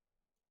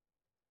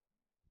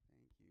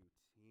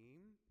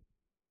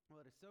Well,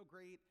 it is so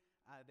great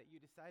that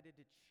you decided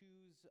to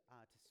choose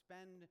to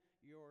spend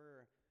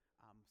your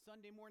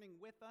Sunday morning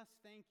with us.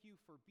 Thank you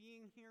for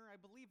being here. I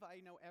believe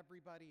I know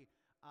everybody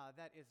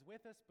that is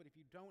with us, but if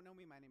you don't know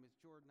me, my name is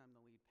Jordan. I'm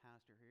the lead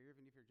pastor here.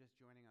 Even if you're just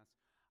joining us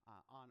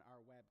on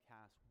our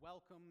webcast,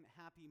 welcome.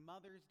 Happy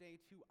Mother's Day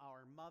to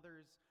our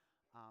mothers.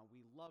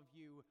 We love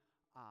you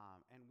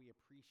and we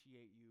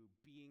appreciate you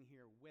being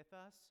here with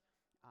us,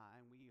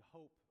 and we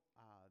hope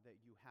that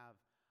you have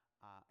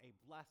a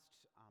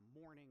blessed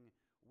morning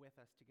with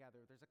us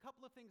together. There's a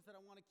couple of things that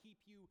I want to keep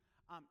you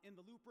in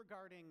the loop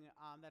regarding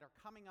that are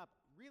coming up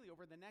really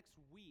over the next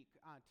week.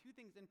 Two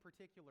things in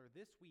particular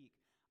this week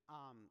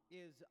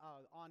is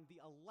on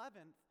the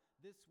 11th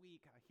this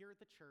week here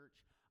at the church.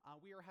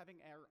 We are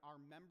having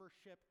our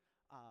membership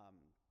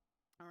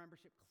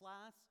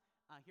class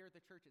here at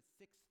the church at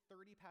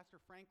 6:30.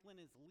 Pastor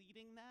Franklin is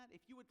leading that.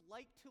 If you would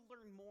like to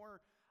learn more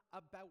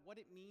about what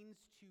it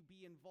means to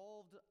be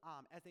involved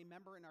as a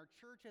member in our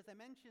church, as I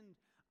mentioned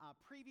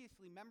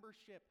previously,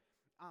 membership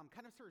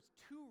kind of serves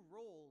two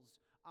roles.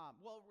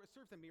 It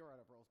serves a myriad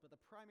of roles, but the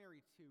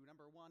primary two,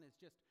 number one, is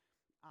just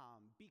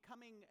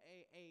becoming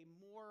a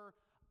more,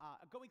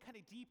 going kind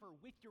of deeper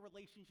with your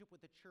relationship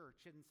with the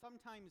church. And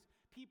sometimes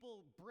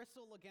people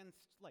bristle against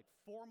like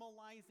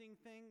formalizing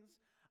things,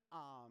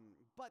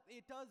 but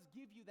it does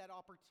give you that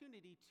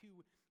opportunity to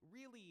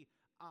really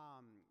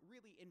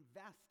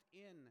invest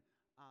in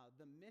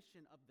the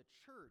mission of the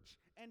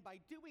church. And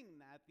by doing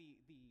that, the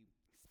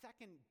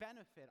second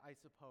benefit, I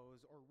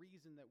suppose, or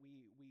reason that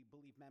we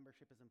believe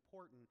membership is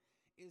important,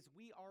 is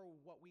we are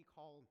what we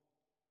call,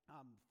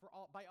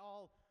 by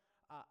all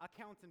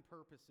accounts and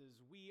purposes,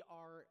 we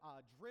are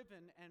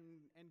driven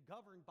and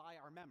governed by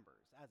our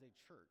members as a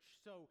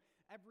church. So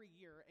every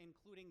year,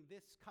 including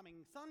this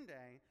coming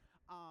Sunday,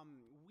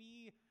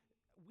 we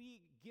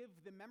give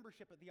the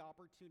membership the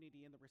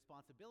opportunity and the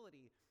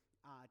responsibility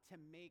to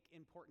make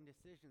important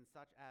decisions,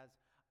 such as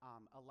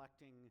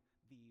electing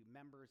the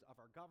members of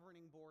our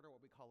governing board, or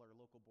what we call our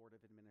local board of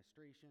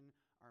administration.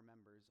 Our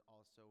members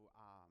also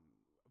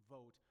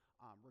vote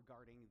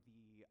regarding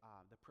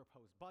the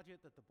proposed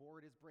budget that the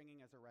board is bringing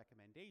as a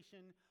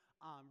recommendation.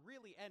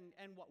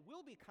 And what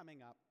will be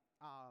coming up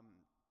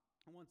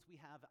once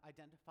we have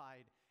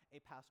identified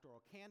a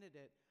pastoral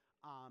candidate,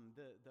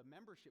 the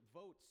membership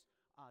votes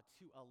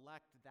to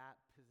elect that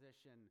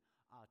position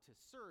to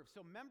serve.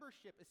 So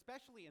membership,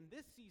 especially in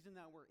this season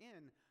that we're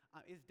in,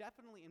 is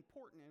definitely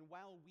important. And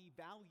while we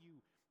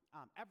value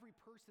every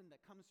person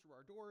that comes through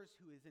our doors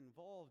who is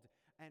involved,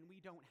 and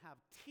we don't have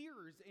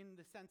tiers in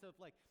the sense of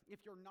like,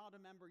 if you're not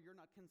a member, you're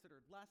not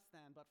considered less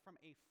than, but from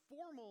a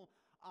formal,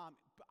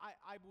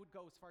 I would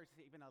go as far as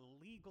to say even a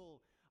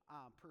legal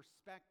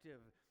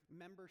perspective,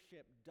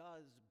 membership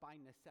does by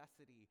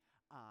necessity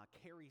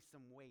carry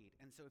some weight.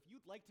 And so if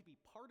you'd like to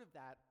be part of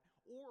that,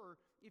 or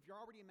if you're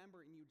already a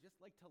member and you'd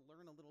just like to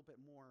learn a little bit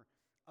more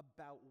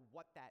about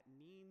what that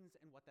means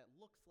and what that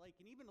looks like,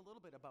 and even a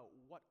little bit about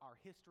what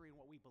our history and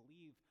what we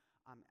believe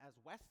as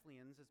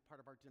Wesleyans, as part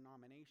of our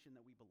denomination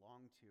that we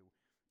belong to,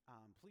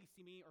 please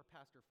see me or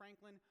Pastor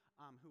Franklin,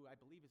 who I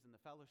believe is in the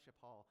fellowship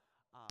hall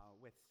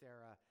with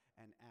Sarah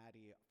and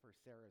Addie for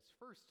Sarah's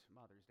first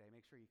Mother's Day.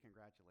 Make sure you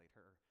congratulate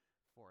her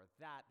for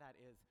that. That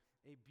is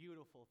a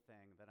beautiful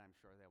thing that I'm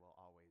sure they will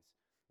always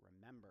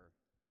remember.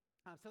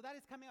 So that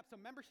is coming up. So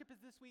membership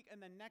is this week,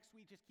 and then next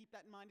week, just keep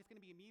that in mind. It's going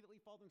to be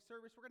immediately following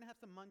service. We're going to have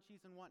some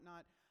munchies and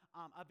whatnot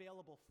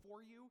available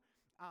for you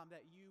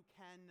that you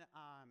can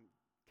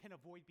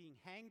avoid being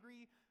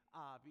hangry,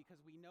 because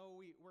we know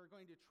we're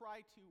going to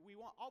try to, we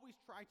want always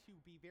try to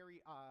be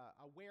very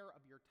aware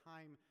of your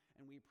time,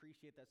 and we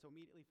appreciate that. So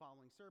immediately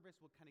following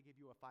service, we'll kind of give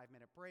you a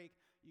 5-minute break.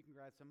 You can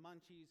grab some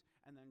munchies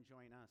and then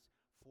join us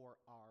for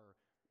our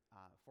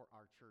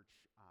church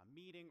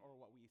meeting, or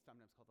what we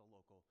sometimes call the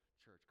local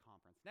church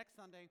conference, next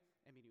Sunday,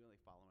 immediately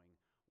following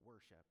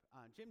worship.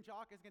 Jim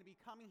Jock is going to be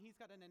coming. He's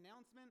got an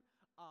announcement,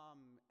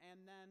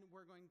 and then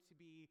we're going to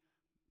be,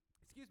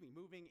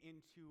 moving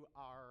into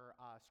our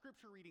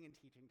scripture reading and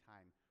teaching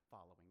time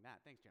following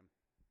that. Thanks, Jim.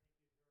 Thank you,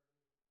 Jordan.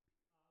 I mentioned last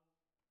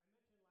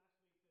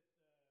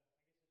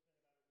week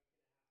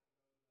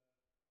that, I guess it's been about a week and a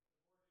half ago,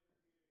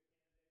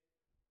 the board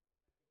interviewed a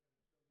candidate. I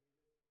think I'm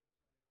still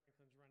muted.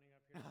 Franklin's running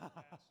up here real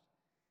fast.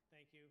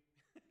 Thank you.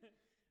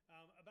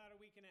 About a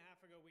week and a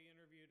half ago, we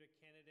interviewed a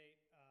candidate.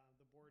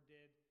 The board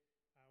did.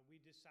 We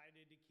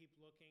decided to keep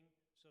looking,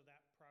 so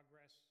that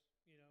progress,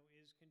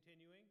 is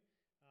continuing.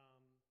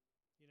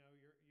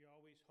 You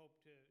always hope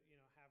to,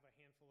 have a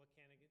handful of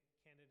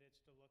candidates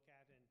to look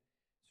at, and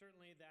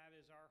certainly that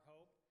is our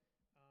hope.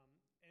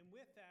 And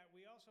with that,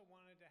 we also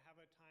wanted to have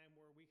a time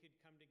where we could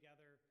come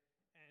together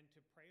and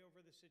to pray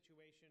over the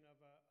situation of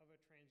a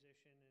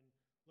transition and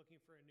looking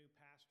for a new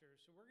pastor.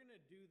 So we're going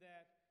to do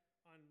that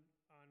on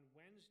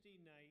Wednesday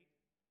night,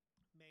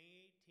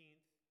 May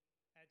 18th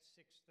at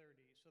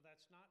 6:30. So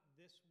that's not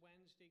this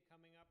Wednesday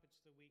coming up, it's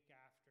the week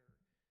after.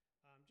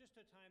 Just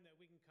a time that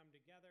we can come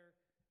together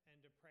and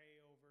to pray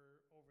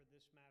over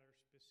this matter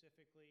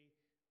specifically.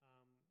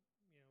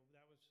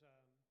 That was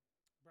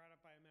brought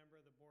up by a member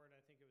of the board.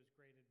 I think it was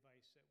great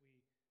advice that we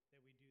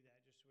that we do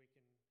that, just so we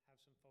can have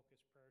some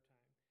focused prayer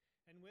time.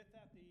 And with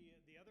that,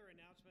 the other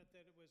announcement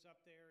that was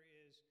up there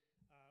is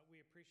we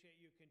appreciate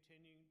you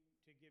continuing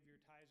to give your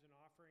tithes and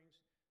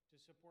offerings to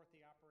support the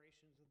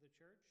operations of the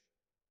church.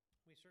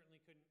 We certainly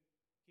couldn't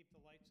keep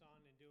the lights on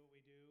and do what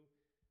we do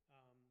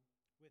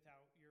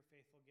without your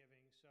faithful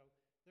giving. So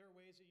there are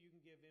ways that you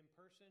can give in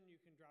person. You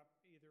can drop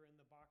either in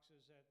the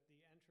boxes at the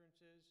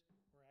entrances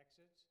or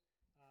exits.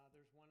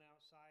 There's one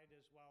outside,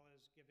 as well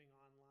as giving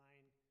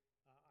online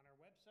on our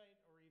website,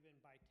 or even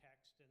by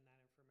text, and that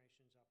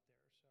information's up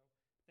there.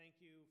 So thank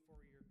you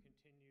for your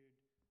continued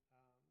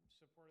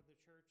support of the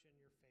church and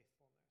your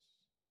faithfulness.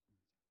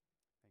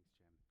 Thanks,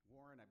 Jim.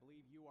 Warren, I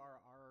believe you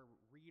are our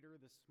reader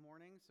this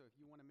morning, so if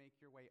you want to make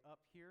your way up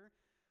here,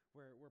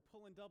 we're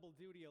pulling double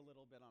duty a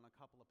little bit on a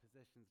couple of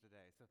positions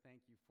today, so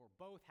thank you for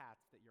both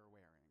hats that you're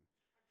wearing.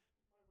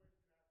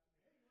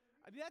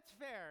 I mean, that's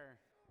fair.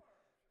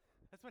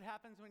 That's what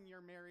happens when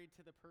you're married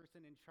to the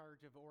person in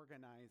charge of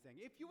organizing.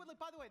 If you would,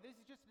 by the way, this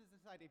is just business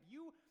side. If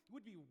you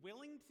would be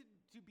willing to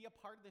be a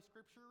part of the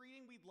scripture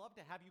reading, we'd love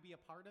to have you be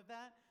a part of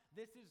that.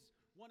 This is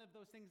one of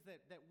those things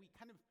that we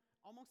kind of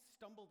almost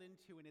stumbled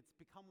into, and it's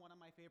become one of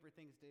my favorite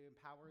things to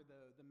empower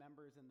the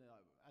members and the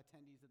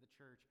attendees of the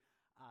church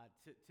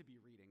to be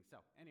reading.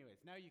 So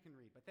anyways, now you can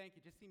read, but thank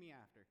you. Just see me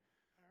after.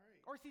 All right.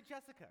 Or see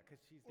Jessica,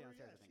 because she's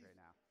downstairs, I think, she's, right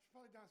now. She's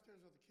probably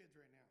downstairs with the kids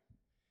right now.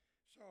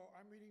 So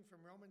I'm reading from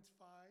Romans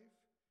 5,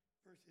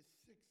 verses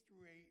 6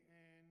 through 8,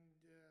 and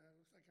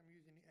looks like I'm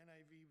using the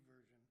NIV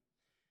version,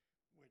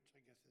 which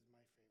I guess is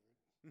my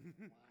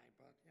favorite. Why,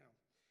 but you know.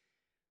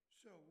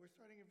 So we're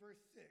starting in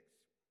verse 6.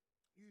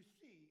 You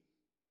see,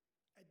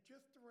 at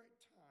just the right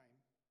time,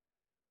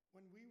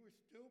 when we were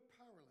still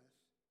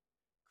powerless,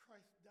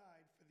 Christ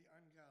died for the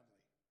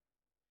ungodly.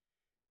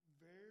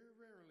 Very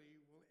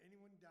rarely will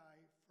anyone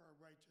die for a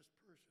righteous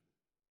person.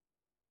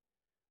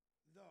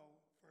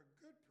 Though, for a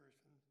good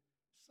person,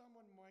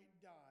 someone might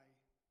die.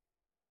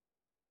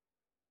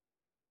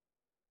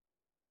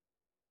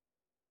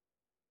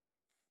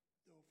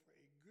 Though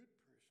for a good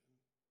person,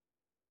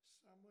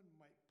 someone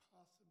might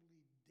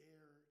possibly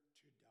dare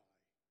to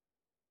die.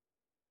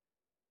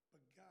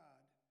 But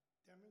God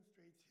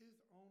demonstrates his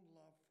own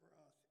love for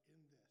us in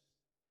this,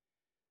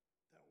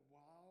 that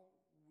while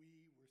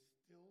we were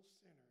still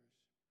sinners,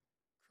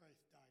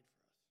 Christ died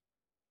for us.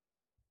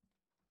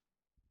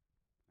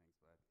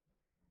 Thanks, bud.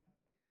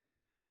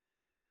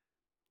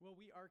 Well,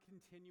 we are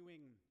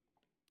continuing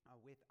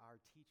with our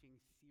teaching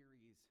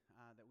series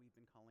that we've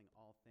been calling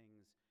All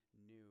Things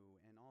New.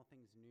 And All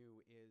Things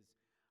New is,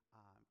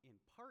 in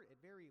part,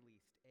 at very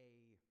least,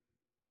 a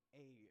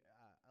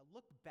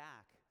look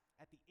back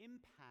at the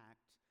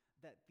impact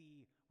that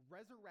the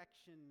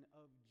resurrection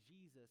of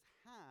Jesus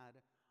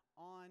had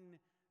on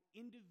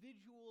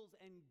individuals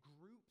and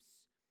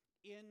groups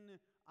in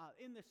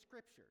the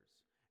scriptures.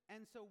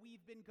 And so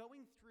we've been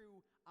going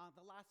through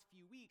the last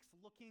few weeks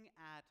looking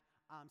at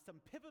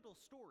some pivotal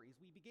stories.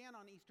 We began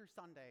on Easter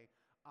Sunday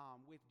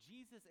with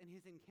Jesus and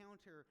his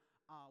encounter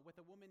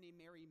with a woman named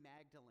Mary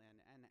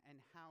Magdalene,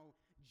 and how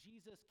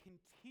Jesus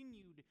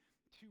continued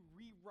to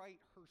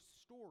rewrite her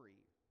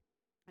story.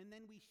 And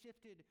then we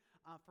shifted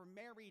from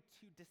Mary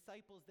to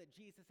disciples that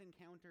Jesus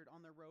encountered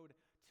on the road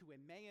to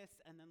Emmaus.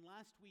 And then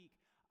last week,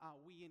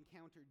 we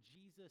encountered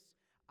Jesus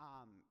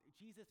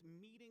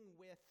meeting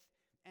with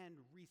and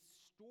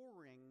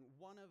restoring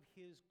one of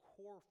his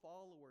core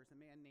followers, a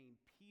man named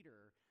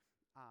Peter,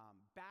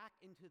 back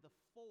into the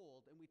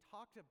fold. And we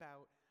talked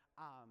about,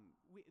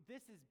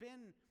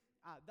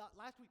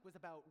 last week was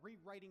about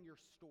rewriting your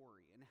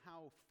story and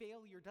how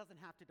failure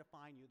doesn't have to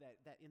define you,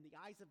 that in the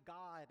eyes of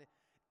God,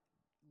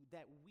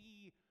 that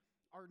we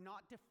are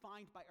not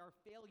defined by our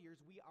failures,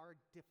 we are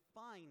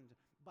defined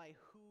by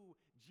who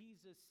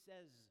Jesus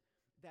says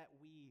that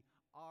we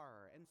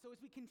are. And so as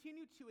we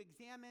continue to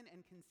examine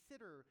and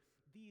consider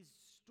these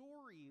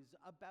stories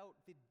about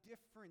the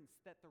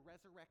difference that the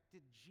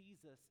resurrected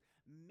Jesus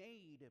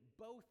made,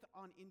 both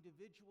on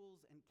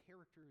individuals and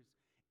characters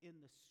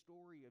in the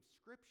story of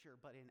Scripture,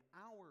 but in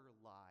our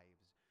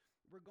lives,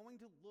 we're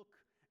going to look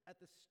at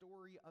the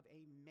story of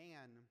a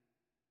man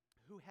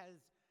who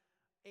has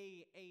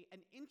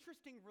an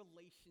interesting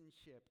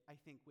relationship, I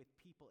think, with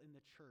people in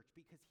the church,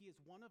 because he is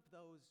one of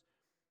those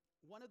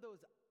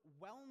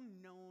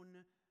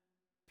well-known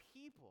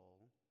people,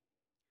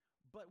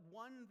 but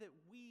one that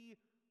we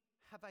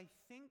have, I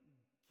think,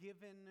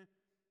 given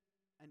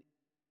an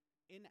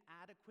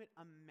inadequate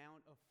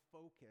amount of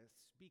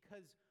focus,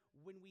 because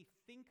when we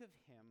think of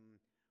him,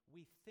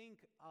 we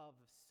think of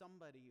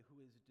somebody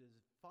who is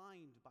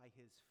defined by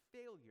his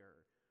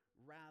failure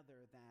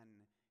rather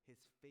than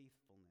his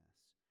faithfulness.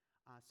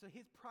 So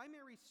his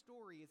primary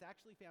story is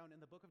actually found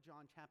in the book of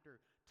John, chapter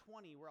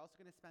 20. We're also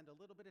going to spend a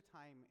little bit of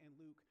time in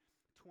Luke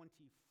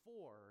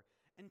 24.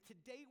 And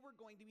today we're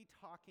going to be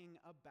talking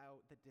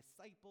about the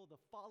disciple, the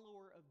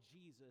follower of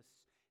Jesus,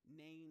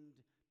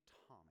 named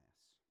Thomas.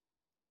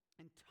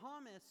 And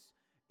Thomas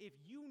if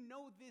you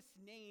know this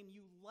name,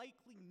 you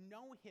likely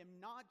know him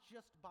not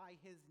just by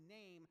his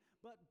name,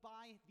 but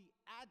by the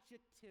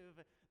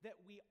adjective that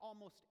we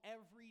almost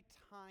every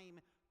time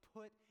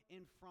put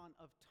in front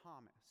of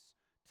Thomas.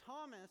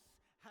 Thomas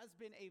has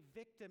been a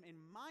victim in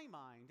my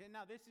mind, and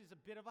now this is a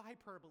bit of a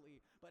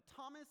hyperbole, but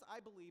Thomas, I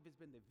believe, has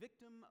been the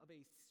victim of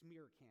a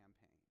smear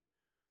campaign.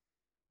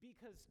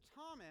 Because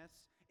Thomas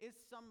is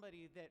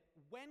somebody that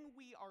when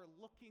we are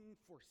looking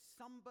for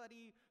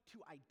somebody to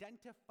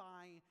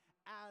identify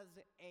as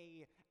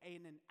an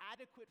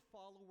inadequate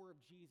follower of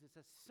Jesus,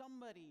 as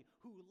somebody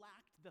who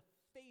lacked the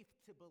faith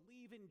to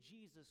believe in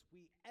Jesus,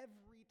 we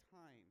every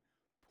time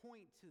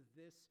point to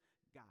this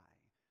guy,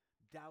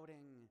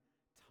 doubting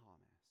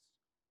Thomas.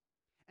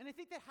 And I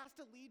think that has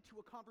to lead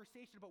to a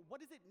conversation about what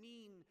does it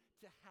mean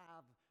to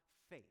have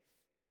faith?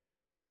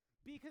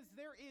 Because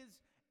there is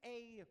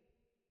a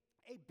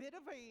bit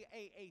of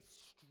a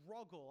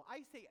struggle.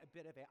 I say a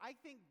bit of it. I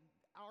think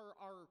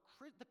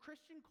the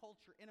Christian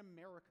culture in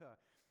America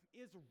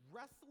is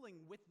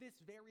wrestling with this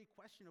very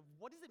question of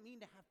what does it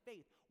mean to have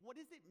faith? What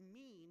does it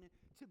mean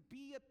to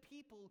be a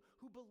people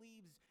who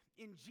believes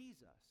in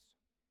Jesus?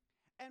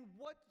 And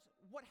what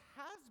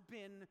has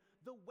been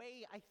the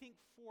way, I think,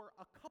 for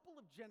a couple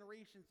of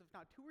generations, if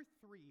not two or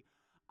three,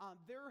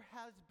 there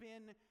has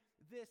been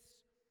this,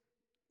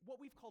 what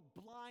we've called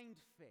blind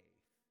faith.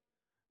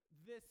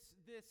 This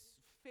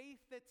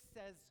faith that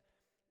says,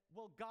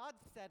 well, God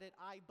said it,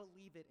 I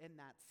believe it, and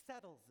that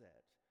settles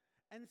it.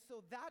 And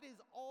so that is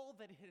all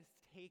that it has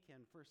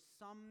taken for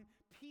some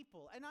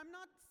people. And I'm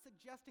not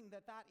suggesting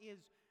that is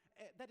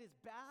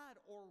bad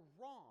or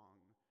wrong,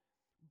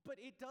 but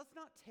it does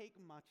not take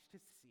much to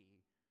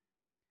see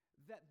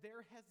that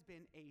there has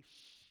been a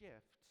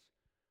shift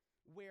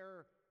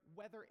where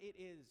whether it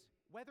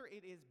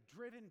is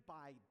driven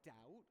by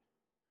doubt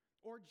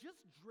or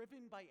just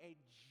driven by a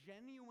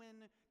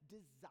genuine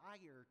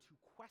desire to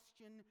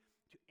question,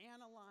 to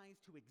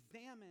analyze, to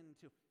examine,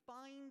 to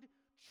find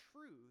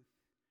truth,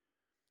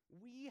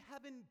 we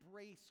have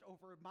embraced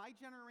over my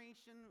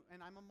generation,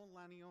 and I'm a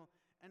millennial,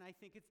 and I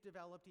think it's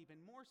developed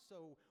even more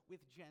so with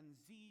Gen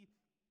Z.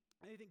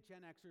 I think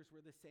Gen Xers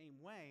were the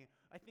same way.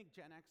 I think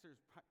Gen Xers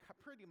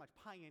pretty much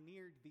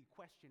pioneered the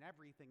question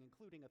everything,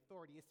 including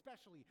authority,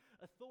 especially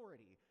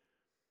authority.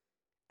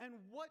 And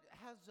what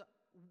has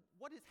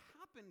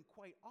happened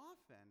quite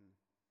often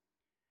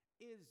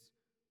is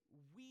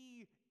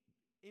we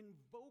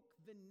invoke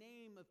the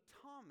name of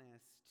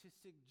Thomas to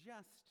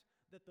suggest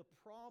that the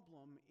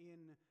problem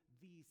in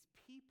these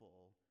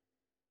people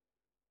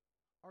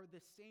are the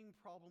same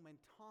problem in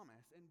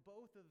Thomas, and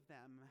both of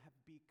them have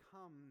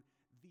become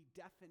the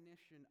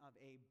definition of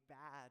a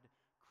bad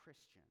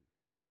Christian.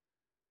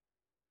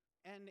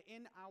 And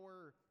in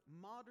our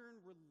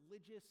modern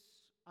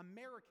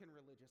American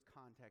religious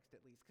context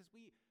at least, because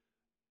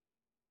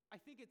I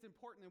think it's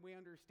important that we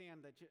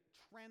understand that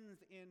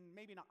trends in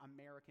maybe not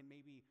American,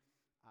 maybe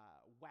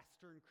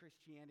Western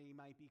Christianity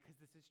might be,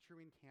 because this is true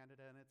in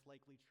Canada and it's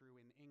likely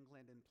true in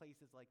England and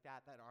places like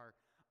that are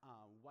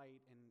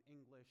white and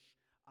English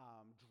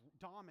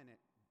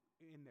dominant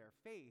in their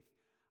faith.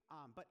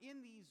 But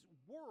in these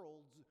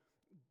worlds,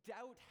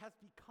 doubt has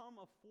become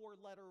a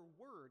four-letter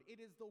word. It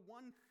is the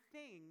one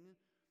thing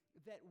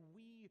that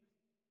we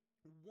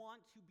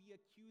want to be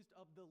accused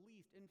of the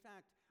least. In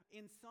fact,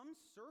 in some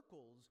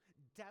circles,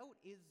 doubt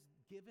is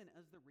given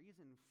as the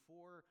reason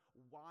for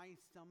why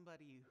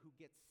somebody who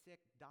gets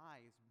sick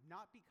dies,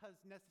 not because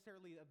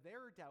necessarily of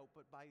their doubt,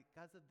 but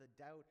because of the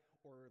doubt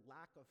or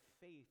lack of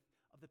faith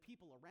of the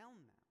people around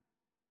them.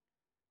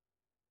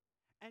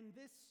 And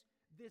this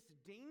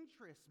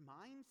dangerous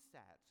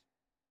mindset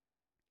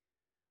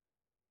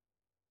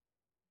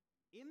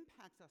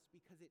impacts us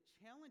because it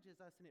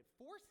challenges us and it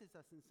forces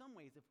us in some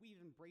ways, if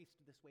we've embraced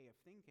this way of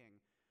thinking,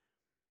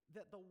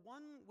 that the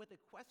one with a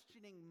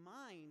questioning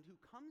mind who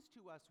comes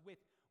to us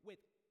with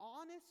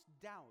honest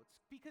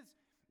doubts, because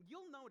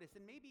you'll notice,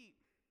 and maybe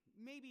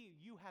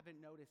you haven't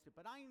noticed it,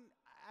 but I'm,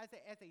 as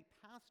a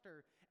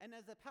pastor, and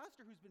as a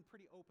pastor who's been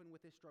pretty open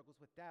with his struggles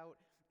with doubt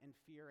and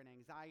fear and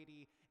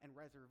anxiety and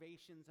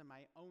reservations and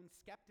my own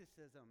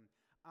skepticism,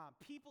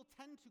 people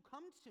tend to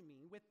come to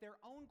me with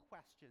their own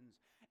questions.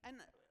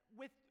 And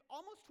with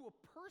almost to a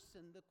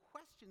person, the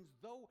questions,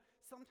 though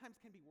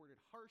sometimes can be worded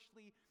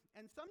harshly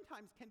and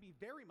sometimes can be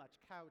very much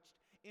couched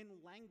in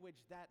language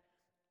that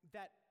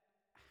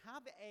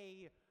have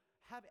a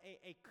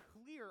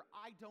clear,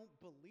 I don't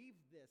believe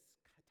this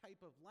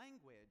type of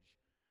language.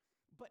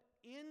 But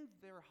in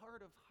their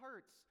heart of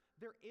hearts,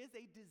 there is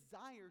a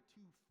desire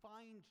to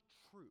find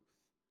truth.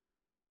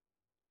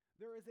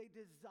 There is a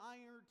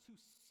desire to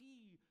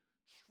see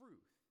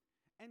truth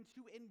and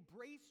to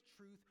embrace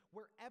truth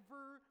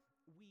wherever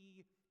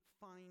we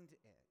find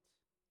it.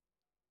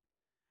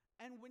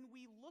 And when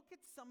we look at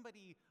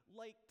somebody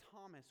like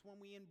Thomas, when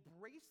we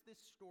embrace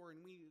this story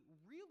and we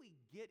really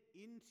get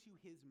into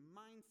his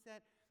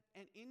mindset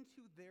and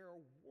into their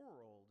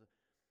world,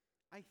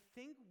 I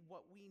think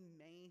what we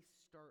may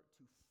start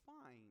to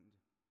find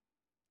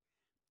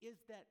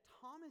is that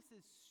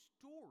Thomas's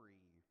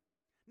story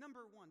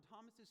Number one,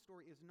 Thomas's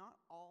story is not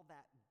all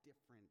that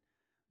different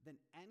than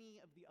any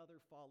of the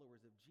other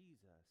followers of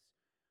Jesus,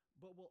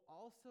 but we'll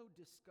also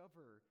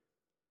discover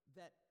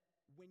that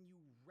when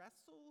you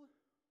wrestle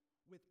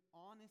with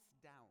honest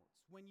doubts,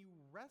 when you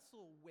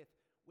wrestle with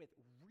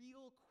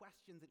real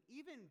questions, and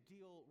even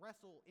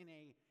wrestle in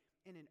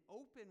an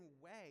open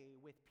way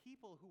with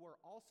people who are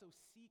also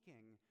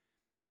seeking,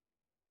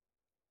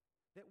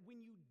 that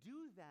when you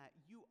do that,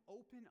 you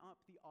open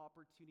up the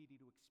opportunity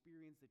to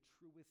experience the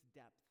truest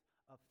depth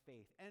of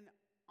faith. And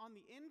on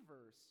the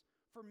inverse,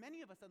 for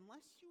many of us,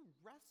 unless you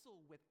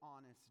wrestle with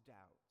honest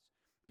doubts,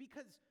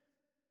 because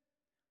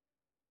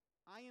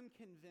I am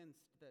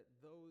convinced that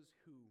those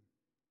who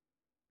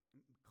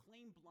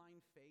claim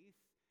blind faith,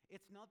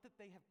 it's not that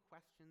they have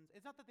questions,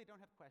 it's not that they don't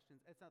have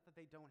questions, it's not that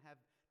they don't have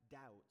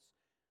doubts.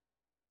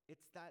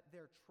 It's that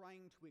they're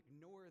trying to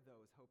ignore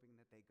those, hoping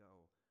that they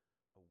go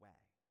away.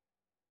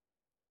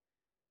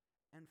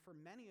 And for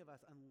many of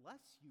us,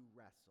 unless you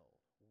wrestle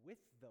with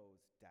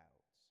those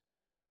doubts,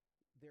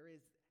 there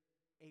is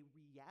a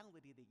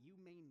reality that you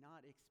may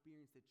not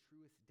experience the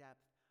truest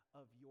depth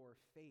of your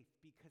faith,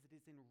 because it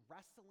is in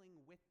wrestling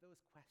with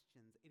those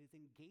questions, it is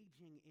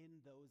engaging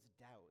in those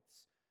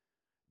doubts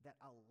that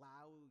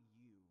allow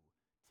you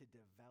to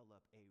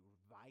develop a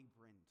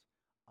vibrant,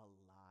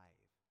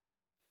 alive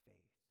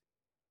faith.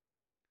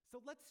 So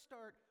let's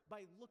start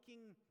by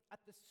looking at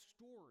the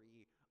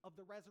story of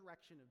the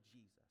resurrection of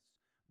Jesus,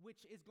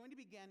 which is going to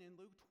begin in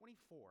Luke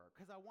 24,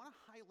 because I want to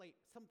highlight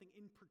something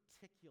in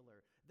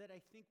particular that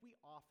I think we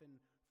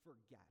often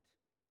forget.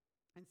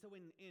 And so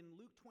in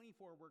Luke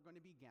 24, we're going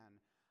to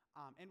begin,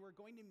 and we're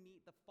going to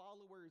meet the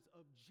followers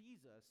of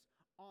Jesus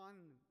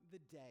on the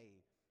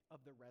day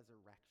of the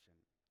resurrection.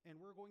 And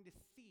we're going to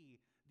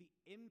see the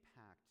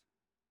impact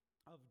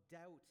of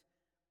doubt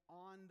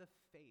on the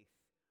faith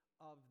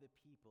of the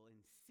people,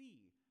 and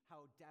see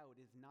how doubt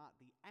is not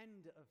the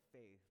end of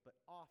faith, but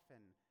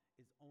often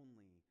is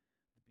only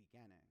the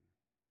beginning.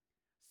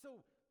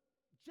 So,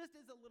 just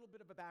as a little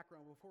bit of a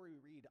background before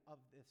we read of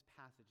this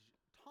passage,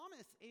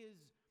 Thomas is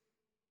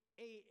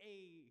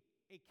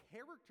a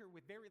character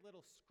with very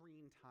little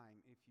screen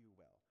time, if you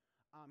will.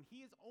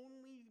 He is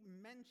only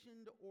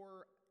mentioned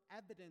or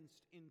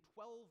evidenced in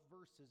 12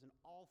 verses in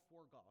all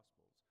 4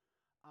 Gospels.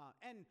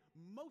 And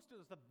most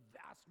of the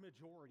vast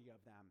majority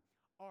of them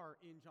are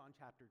in John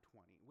chapter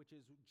 20, which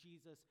is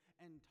Jesus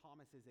and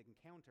Thomas's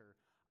encounter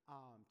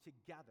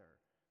together.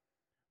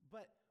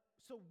 But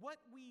so what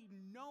we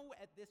know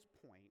at this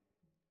point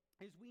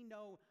is we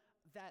know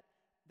that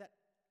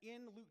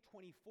in Luke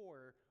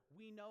 24,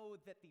 we know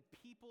that the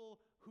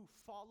people who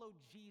follow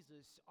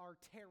Jesus are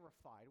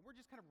terrified. We're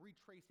just kind of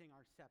retracing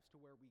our steps to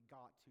where we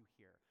got to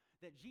here.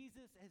 That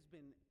Jesus has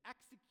been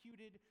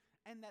executed,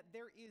 and that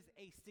there is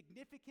a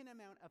significant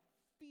amount of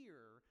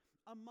fear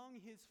among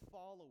his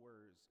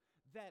followers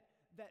that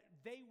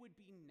they would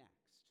be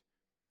next.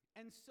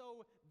 And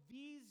so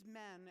these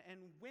men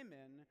and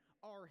women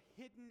are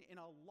hidden in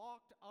a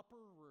locked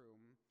upper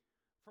room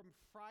from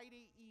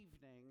Friday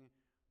evening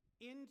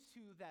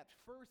into that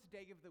first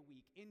day of the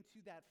week, into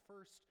that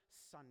first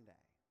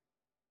Sunday.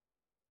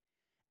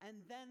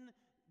 And then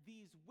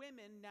these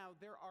women, now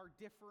there are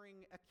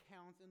differing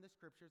accounts in the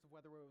scriptures of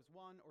whether it was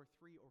 1 or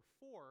 3 or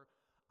 4,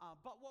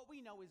 but what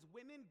we know is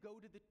women go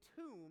to the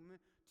tomb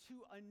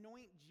to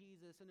anoint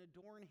Jesus and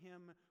adorn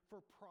him for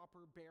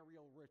proper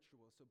burial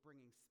rituals. So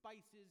bringing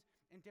spices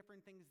and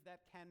different things that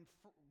can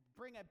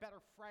bring a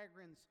better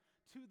fragrance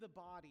to the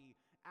body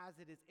as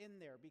it is in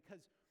there.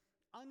 Because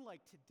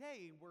unlike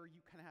today, where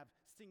you kind of have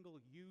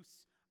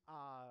single-use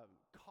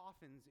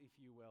coffins, if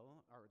you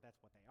will, or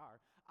that's what they are,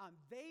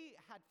 they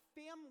had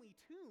family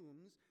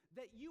tombs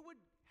that you would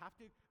have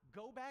to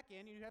go back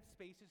in, and you'd have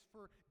spaces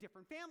for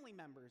different family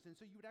members. And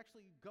so you would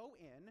actually go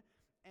in,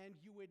 and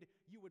you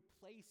would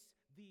place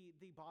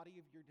the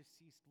body of your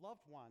deceased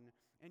loved one,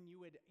 and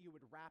you would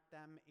wrap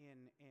them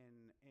in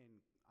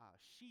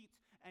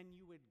sheets, and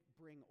you would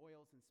bring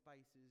oils and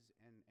spices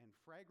and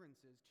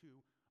fragrances to,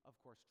 of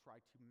course, try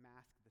to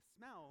mask the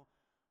smell,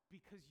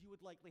 because you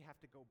would likely have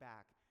to go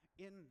back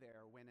in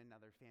there when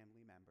another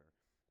family member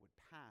would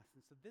pass.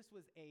 And so this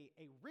was a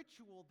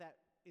ritual that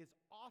is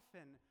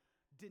often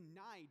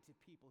denied to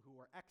people who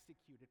are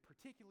executed,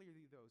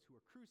 particularly those who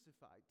are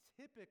crucified.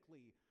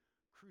 Typically,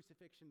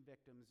 crucifixion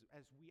victims,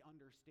 as we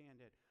understand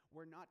it,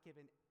 were not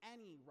given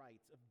any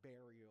rites of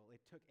burial.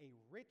 It took a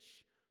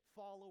rich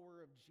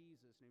follower of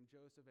Jesus named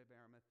Joseph of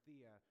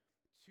Arimathea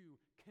to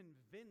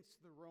convince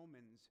the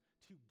Romans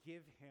to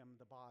give him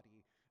the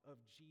body of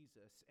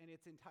Jesus. And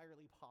it's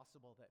entirely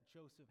possible that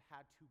Joseph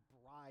had to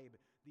bribe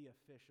the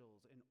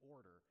officials in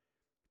order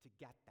to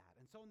get that.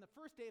 And so on the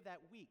first day of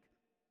that week,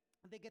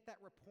 they get that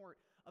report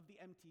of the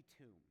empty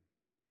tomb.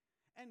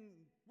 And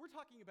we're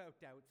talking about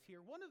doubts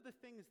here. One of the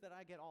things that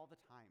I get all the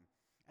time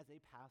as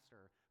a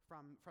pastor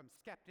from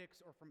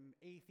skeptics or from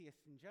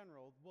atheists in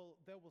general,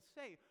 they will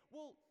say,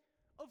 well,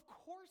 of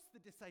course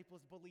the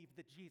disciples believed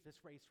that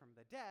Jesus raised from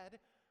the dead.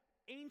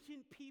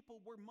 Ancient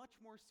people were much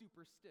more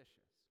superstitious.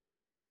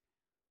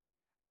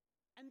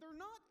 And they're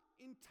not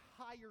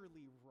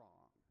entirely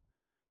wrong.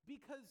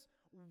 Because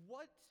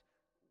what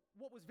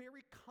was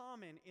very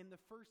common in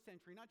the first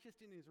century, not just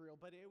in Israel,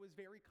 but it was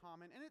very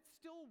common, and it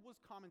still was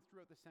common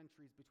throughout the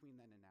centuries between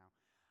then and now.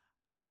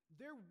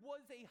 There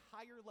was a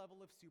higher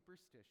level of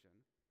superstition,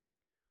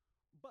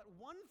 but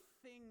one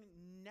thing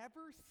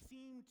never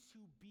seemed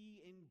to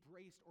be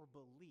embraced or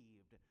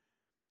believed.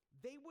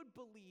 They would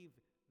believe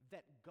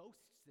that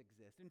ghosts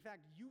exist. In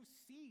fact, you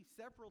see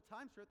several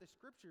times throughout the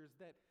scriptures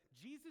that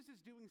Jesus is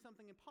doing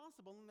something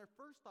impossible, and their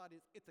first thought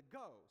is, it's a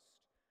ghost.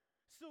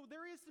 So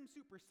there is some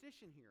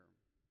superstition here.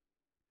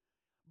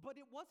 But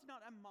it was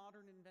not a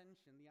modern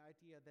invention, the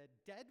idea that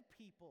dead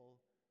people,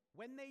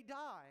 when they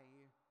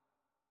die,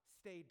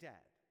 stay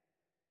dead.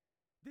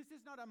 This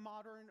is not a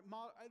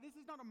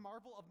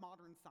marvel of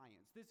modern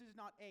science. This is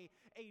not a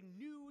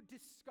new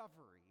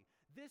discovery.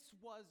 This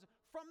was,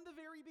 from the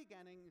very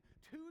beginning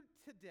to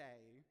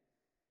today,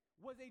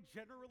 was a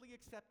generally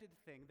accepted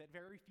thing that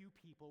very few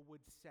people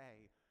would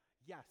say,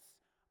 yes,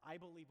 I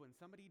believe when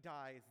somebody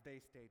dies, they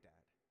stay dead.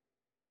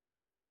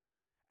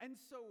 And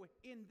so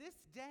in this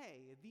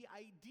day, the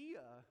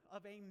idea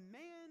of a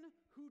man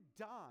who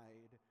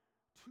died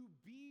to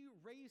be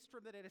raised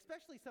from the dead,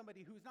 especially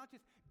somebody who's not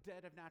just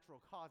dead of natural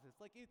causes,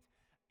 like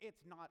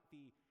it's not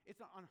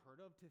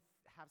unheard of to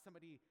have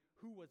somebody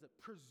who was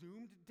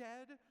presumed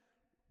dead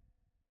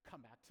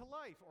come back to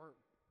life or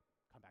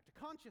come back to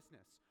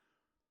consciousness.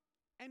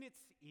 And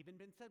it's even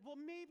been said, well,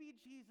 maybe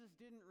Jesus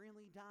didn't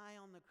really die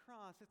on the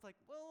cross. It's like,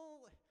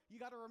 well, you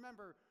got to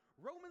remember,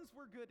 Romans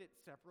were good at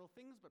several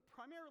things, but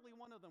primarily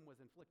one of them was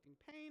inflicting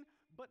pain,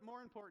 but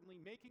more importantly,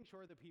 making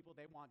sure the people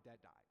they want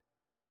dead died.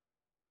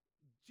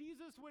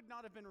 Jesus would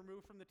not have been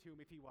removed from the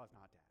tomb if he was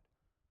not dead.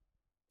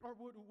 Or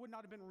would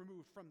not have been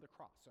removed from the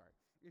cross,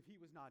 if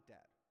he was not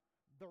dead.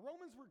 The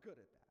Romans were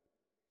good at that.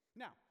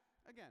 Now,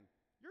 again,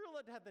 you're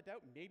allowed to have the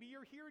doubt. Maybe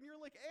you're here and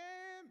you're like,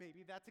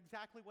 maybe that's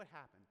exactly what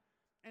happened.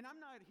 And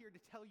I'm not here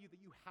to tell you that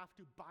you have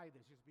to buy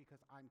this just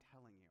because I'm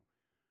telling you.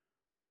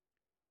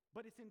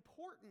 But it's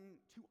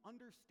important to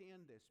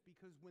understand this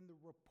because when the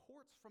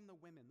reports from the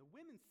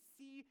women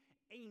see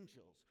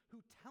angels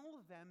who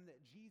tell them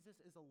that Jesus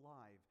is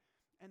alive,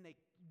 and they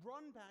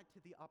run back to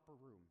the upper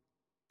room.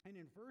 And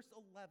in verse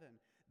 11,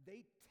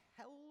 they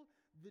tell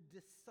the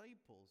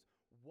disciples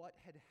what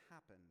had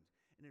happened.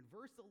 And in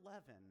verse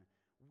 11,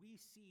 we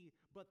see,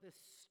 but the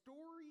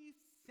story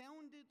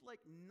sounded like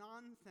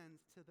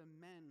nonsense to the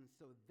men,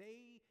 so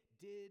they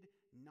did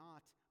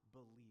not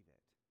believe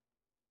it.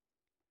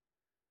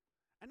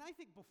 And I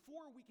think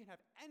before we can have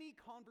any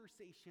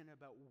conversation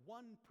about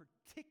one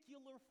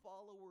particular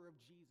follower of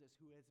Jesus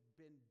who has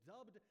been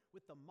dubbed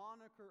with the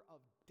moniker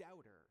of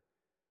doubter,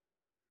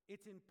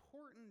 it's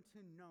important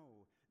to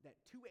know that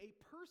to a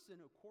person,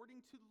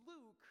 according to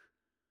Luke,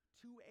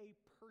 to a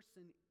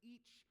person,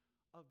 each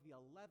of the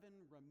 11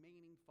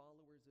 remaining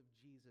followers of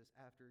Jesus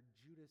after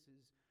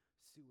Judas's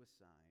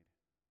suicide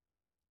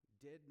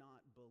did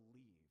not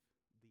believe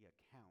the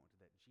account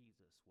that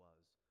Jesus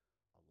was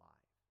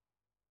alive.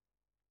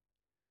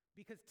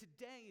 Because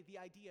today, the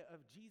idea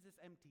of Jesus'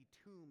 empty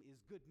tomb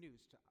is good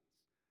news to us.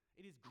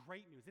 It is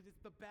great news. It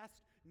is the best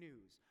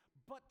news.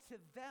 But to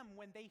them,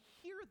 when they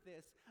hear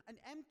this, an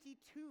empty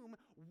tomb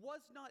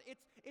was not,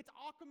 it's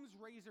Occam's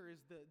razor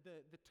is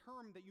the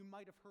term that you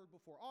might have heard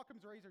before.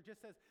 Occam's razor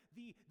just says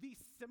the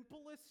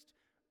simplest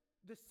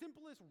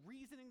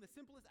reasoning, the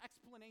simplest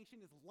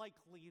explanation is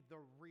likely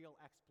the real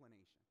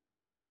explanation.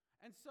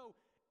 And so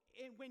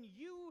when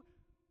you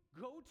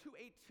go to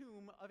a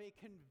tomb of a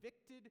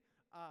convicted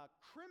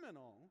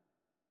criminal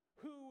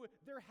who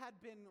there had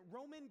been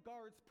Roman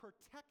guards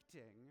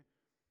protecting,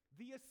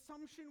 the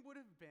assumption would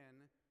have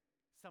been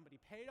somebody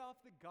paid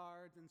off the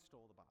guards and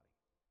stole the body.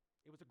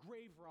 It was a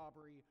grave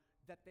robbery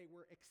that they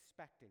were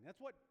expecting. That's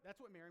what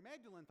Mary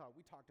Magdalene thought.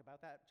 We talked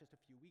about that just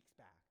a few weeks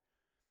back.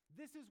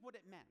 This is what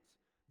it meant.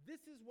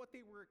 This is what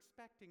they were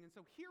expecting. And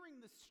so hearing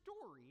the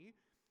story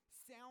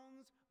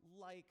sounds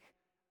like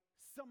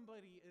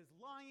somebody is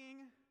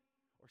lying,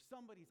 or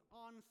somebody's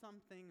on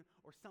something,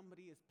 or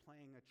somebody is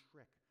playing a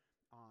trick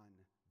on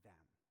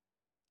them.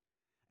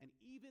 And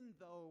even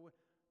though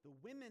the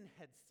women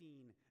had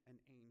seen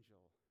an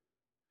angel,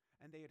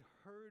 and they had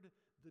heard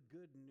the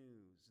good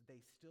news, they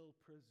still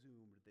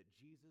presumed that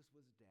Jesus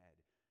was dead,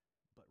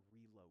 but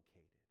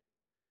relocated.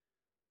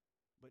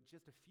 But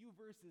just a few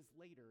verses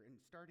later,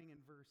 and starting in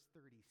verse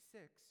 36,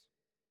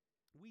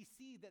 we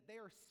see that they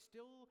are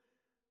still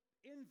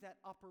in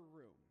that upper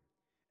room.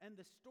 And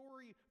the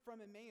story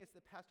from Emmaus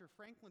that Pastor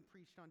Franklin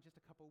preached on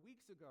just a couple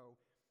weeks ago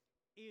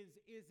is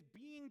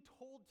being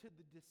told to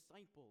the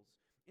disciples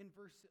in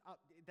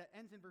that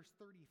ends in verse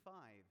 35.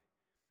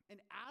 And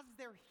as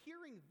they're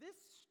hearing this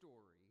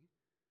story,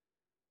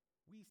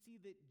 we see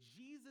that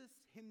Jesus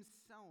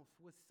himself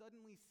was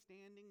suddenly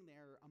standing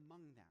there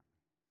among them.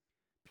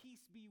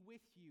 Peace be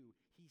with you,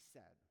 he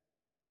said.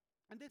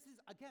 And this is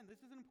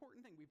an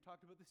important thing. We've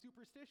talked about the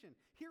superstition.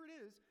 Here it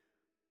is.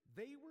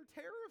 They were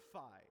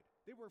terrified.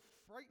 They were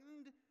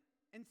frightened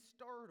and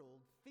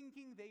startled,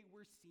 thinking they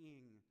were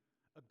seeing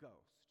a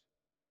ghost.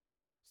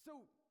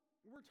 So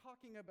we're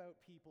talking about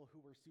people who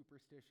were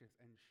superstitious,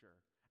 and sure,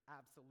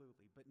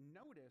 Absolutely. But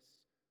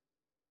notice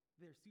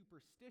their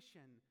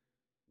superstition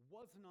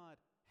was not,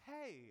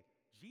 hey,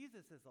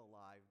 Jesus is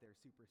alive. Their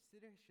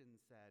superstition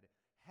said,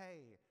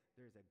 hey,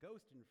 there's a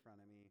ghost in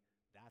front of me.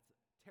 That's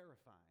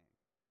terrifying.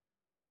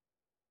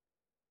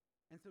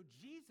 And so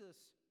Jesus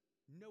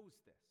knows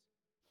this.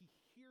 He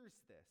hears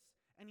this.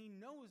 And he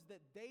knows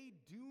that they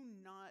do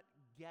not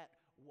get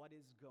what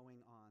is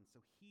going on.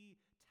 So he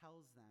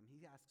tells them,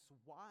 he asks,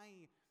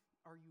 why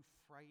are you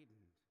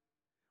frightened?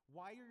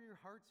 Why are your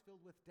hearts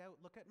filled with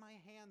doubt? Look at my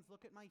hands,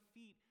 look at my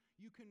feet.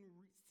 You can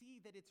see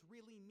that it's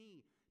really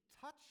me.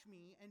 Touch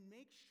me and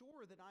make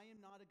sure that I am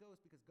not a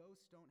ghost, because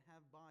ghosts don't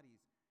have bodies,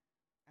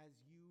 as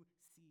you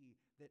see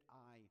that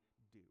I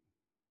do.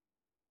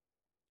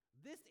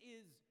 This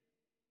is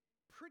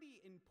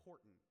pretty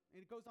important. And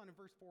it goes on in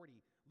verse 40.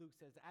 Luke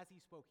says, as he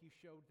spoke, he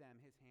showed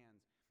them his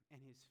hands and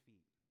his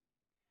feet.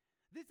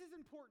 This is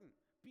important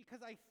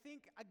because I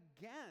think,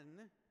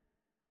 again,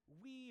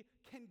 we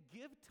can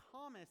give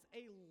Thomas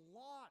a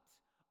lot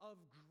of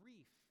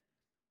grief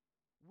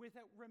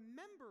without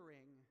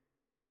remembering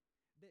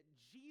that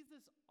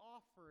Jesus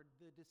offered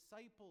the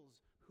disciples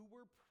who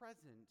were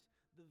present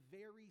the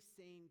very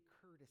same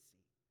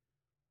courtesy.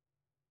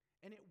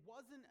 And it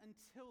wasn't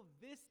until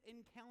this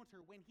encounter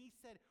when he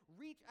said,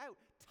 reach out,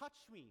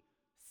 touch me,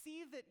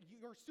 see that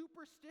your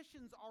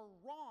superstitions are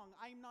wrong.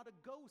 I am not a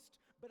ghost,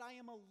 but I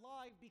am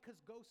alive, because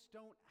ghosts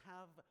don't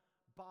have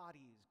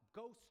bodies.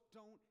 Ghosts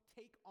don't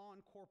take on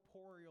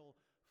corporeal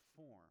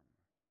form.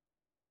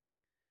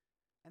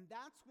 And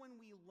that's when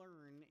we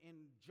learn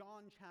in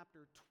John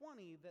chapter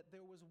 20 that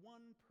there was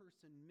one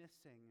person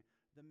missing,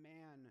 the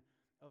man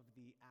of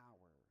the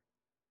hour.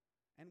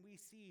 And we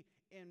see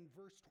in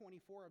verse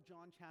 24 of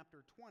John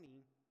chapter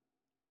 20,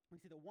 we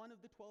see that one of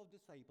the 12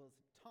 disciples,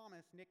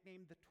 Thomas,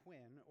 nicknamed the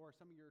twin, or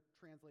some of your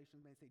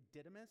translations may say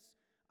Didymus,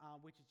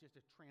 which is just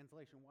a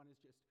translation. One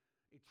is just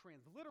a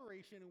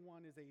transliteration and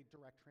one is a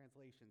direct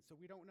translation. So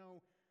we don't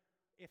know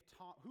if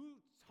who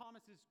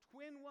Thomas's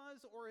twin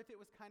was, or if it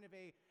was kind of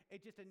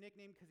just a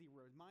nickname because he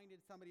reminded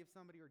somebody of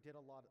somebody or did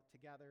a lot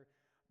together.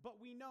 But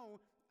we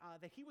know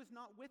that he was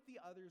not with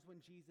the others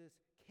when Jesus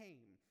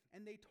came.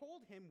 And they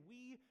told him,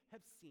 we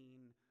have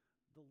seen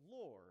the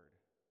Lord.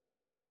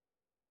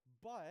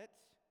 But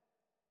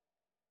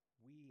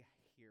we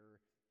hear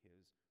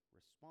his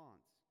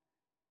response.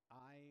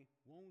 I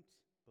won't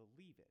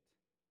believe it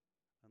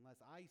unless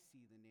I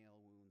see the nail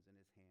wounds in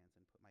his hands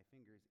and put my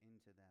fingers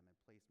into them and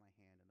place my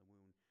hand in the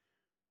wound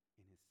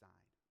in his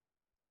side.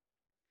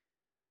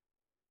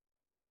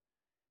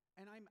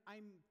 And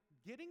I'm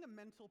getting a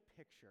mental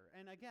picture.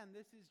 And again,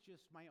 this is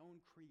just my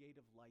own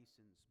creative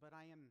license, but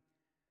I am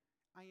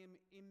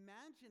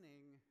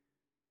imagining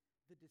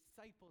the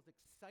disciples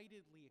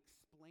excitedly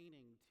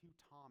explaining to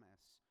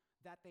Thomas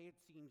that they had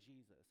seen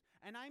Jesus.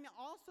 And I'm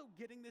also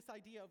getting this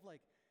idea of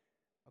like,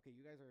 okay,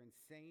 you guys are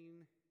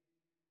insane,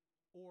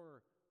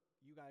 or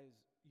you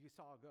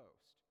saw a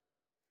ghost.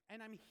 And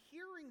I'm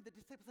hearing the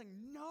disciples saying,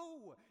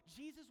 no,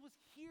 Jesus was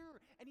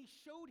here, and he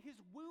showed his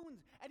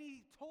wounds, and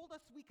he told us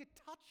we could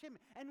touch him,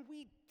 and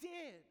we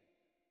did.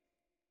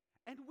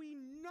 And we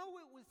know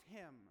it was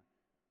him.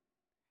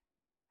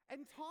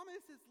 And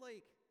Thomas is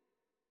like,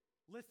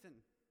 listen,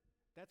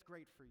 that's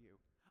great for you.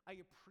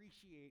 I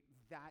appreciate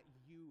that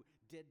you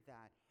did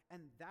that.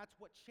 And that's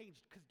what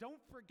changed. Because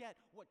don't forget,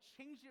 what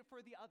changed it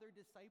for the other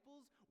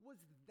disciples was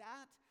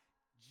that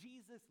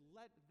Jesus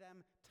let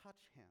them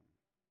touch him,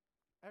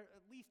 or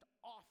at least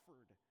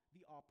offered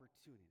the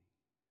opportunity.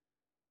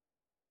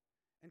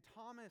 And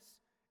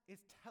Thomas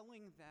is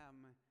telling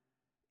them,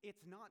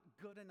 it's not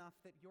good enough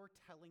that you're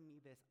telling me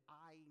this.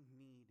 I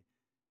need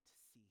to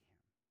see him.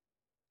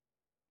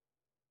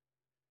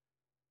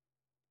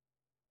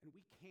 And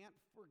we can't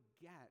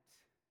forget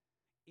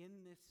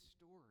in this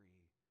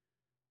story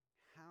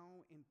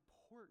how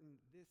important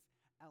this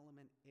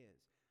element is.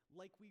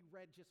 Like we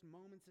read just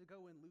moments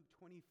ago in Luke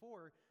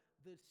 24,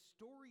 the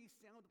story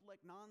sounded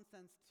like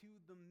nonsense to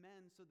the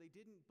men, so they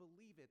didn't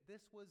believe it.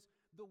 This was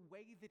the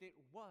way that it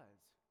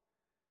was.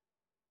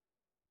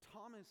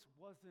 Thomas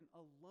wasn't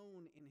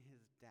alone in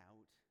his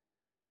doubt.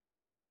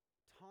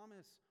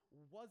 Thomas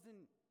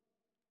wasn't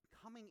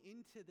coming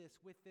into this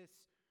with this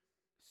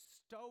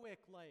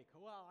stoic, like,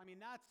 well, I mean,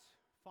 that's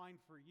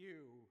fine for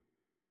you,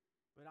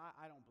 but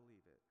I don't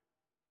believe it.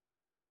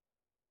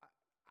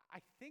 I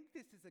think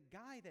this is a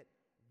guy that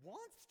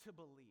wants to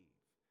believe.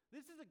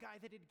 This is a guy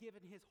that had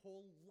given his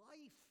whole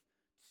life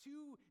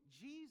to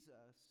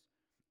Jesus.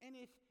 And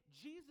if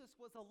Jesus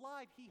was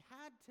alive, he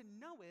had to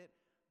know it,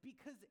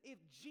 because if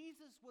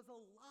Jesus was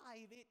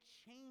alive, it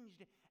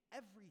changed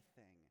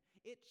everything.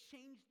 It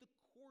changed the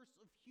course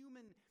of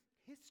human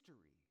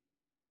history.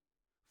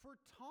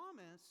 For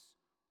Thomas,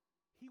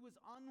 he was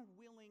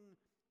unwilling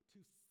to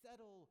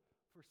settle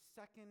for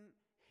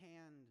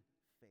second-hand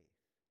faith.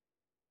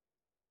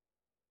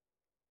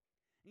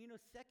 You know,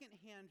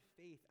 second-hand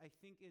faith, I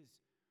think, is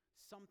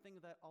something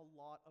that a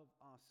lot of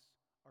us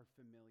are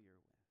familiar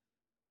with.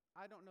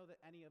 I don't know that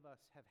any of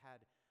us have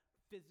had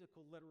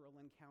physical, literal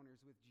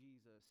encounters with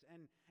Jesus.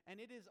 And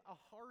it is a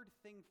hard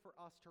thing for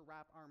us to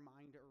wrap our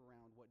mind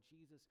around what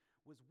Jesus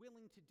was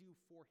willing to do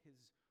for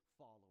his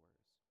followers.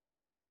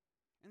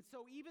 And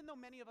so even though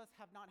many of us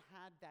have not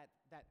had that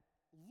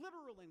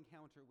literal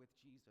encounter with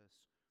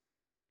Jesus,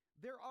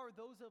 there are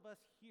those of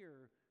us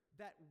here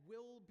that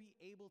will be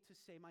able to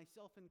say,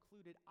 myself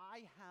included,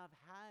 I have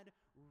had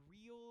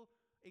real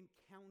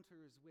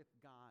encounters with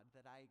God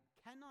that I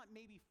cannot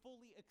maybe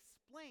fully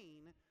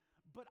explain,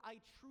 but I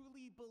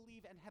truly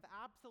believe and have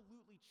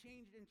absolutely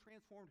changed and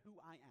transformed who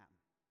I am.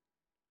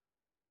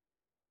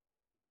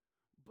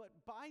 But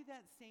by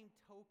that same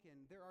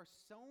token, there are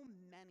so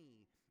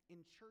many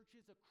in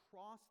churches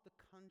across the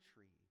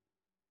country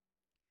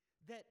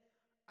that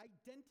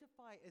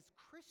identify as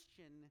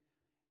Christian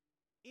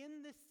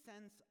in the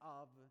sense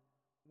of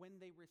when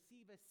they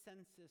receive a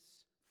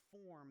census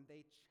form,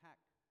 they check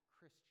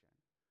Christian.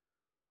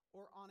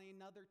 Or on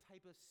another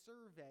type of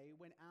survey,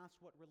 when asked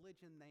what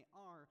religion they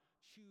are,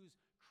 choose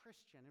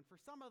Christian. And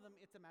for some of them,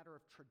 it's a matter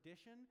of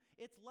tradition.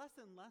 It's less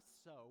and less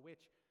so,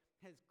 which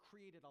has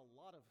created a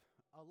lot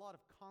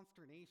of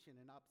consternation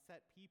and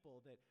upset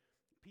people that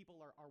people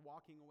are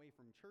walking away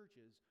from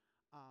churches.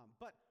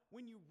 But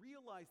when you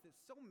realize that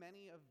so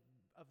many of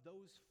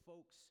those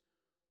folks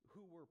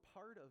who were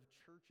part of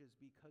churches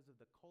because of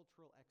the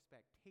cultural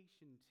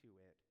expectation to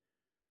it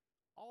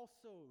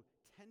also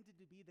tended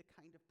to be the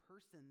kind of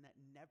person that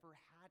never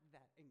had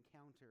that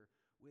encounter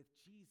with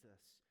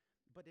Jesus,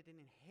 but it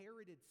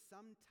inherited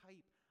some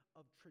type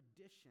of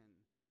tradition.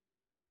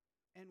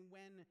 And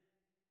when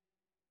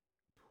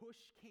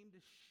push came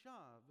to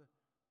shove,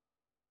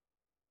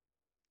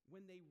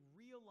 when they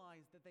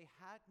realized that they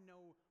had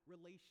no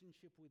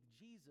relationship with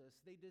Jesus,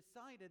 they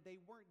decided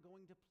they weren't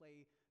going to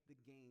play the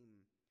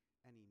game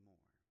anymore.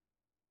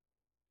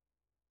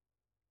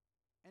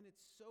 And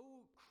it's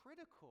so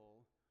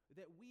critical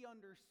that we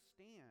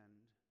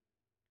understand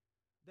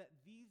that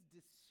these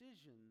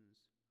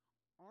decisions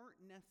aren't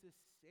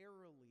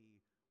necessarily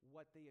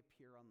what they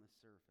appear on the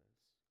surface.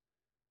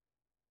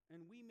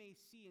 And we may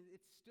see, and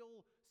it's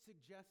still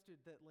suggested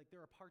that like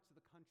there are parts of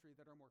the country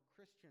that are more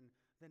Christian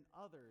than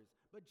others.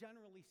 But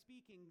generally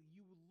speaking,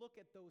 you look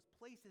at those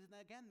places,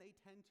 and again, they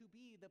tend to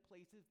be the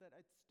places that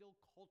it's still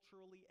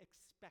culturally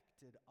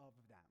expected of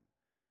them.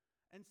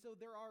 And so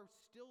there are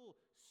still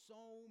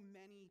so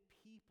many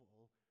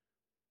people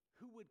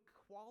who would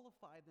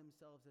qualify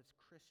themselves as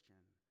Christian,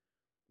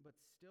 but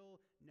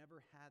still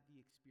never had the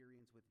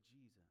experience with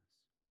Jesus.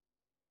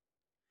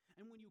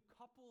 And when you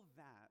couple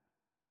that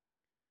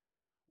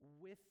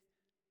with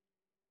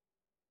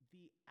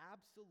the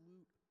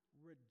absolute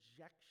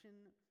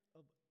rejection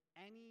of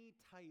any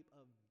type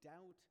of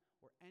doubt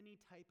or any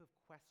type of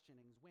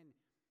questionings, when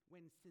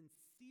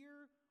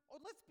sincere,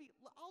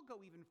 I'll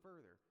go even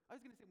further. I was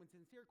going to say when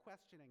sincere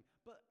questioning,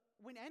 but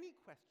when any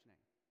questioning,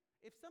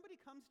 if somebody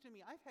comes to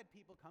me, I've had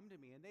people come to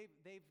me and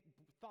they've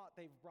thought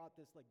they've brought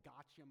this like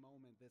gotcha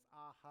moment, this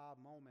aha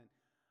moment,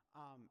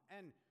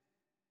 and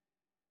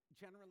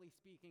generally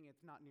speaking,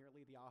 it's not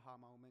nearly the aha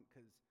moment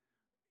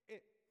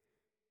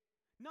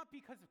not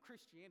because of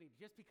Christianity,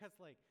 just because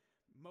like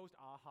most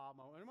aha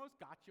moments, most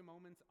gotcha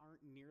moments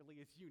aren't nearly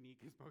as unique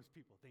as most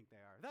people think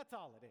they are. That's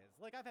all it is.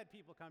 Like I've had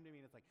people come to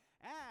me and it's like,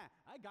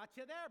 I got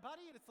you there,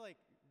 buddy. And it's like,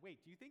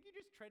 wait, do you think you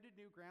just treaded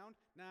new ground?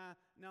 Nah,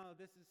 no,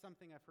 this is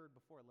something I've heard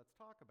before. Let's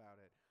talk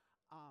about it.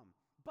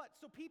 But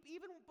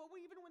even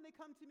when they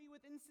come to me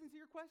with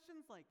insincere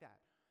questions like that,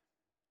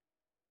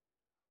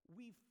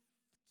 we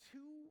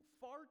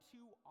far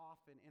too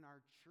often in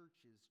our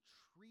churches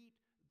treat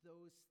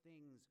those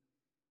things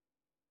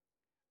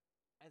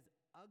as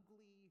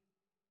ugly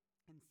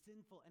and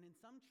sinful. And in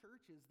some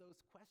churches, those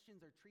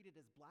questions are treated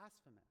as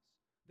blasphemous.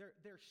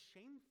 They're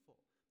shameful.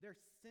 They're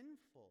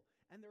sinful.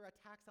 And they're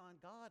attacks on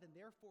God, and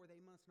therefore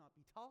they must not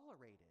be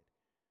tolerated.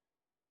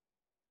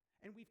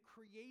 And we've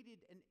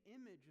created an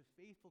image of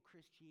faithful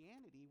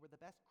Christianity where the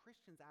best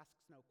Christians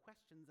asks no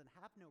questions and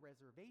have no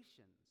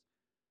reservations.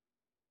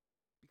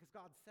 Because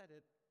God said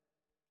it,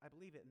 I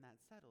believe it, and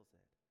that settles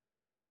it.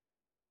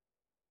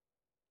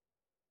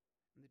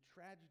 And the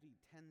tragedy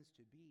tends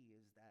to be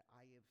is that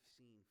I have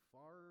seen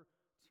far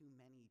too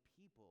many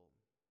people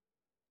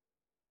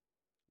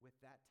with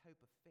that type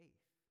of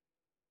faith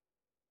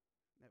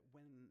that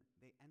when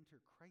they enter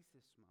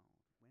crisis mode,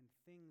 when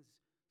things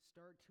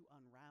start to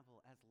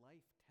unravel as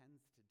life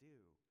tends to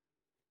do,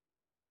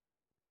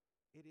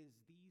 it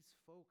is these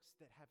folks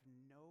that have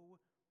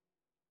no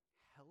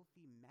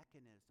healthy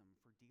mechanism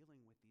for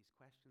dealing with these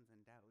questions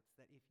and doubts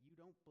that if you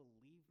don't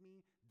believe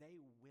me,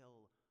 they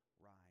will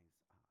rise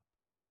up.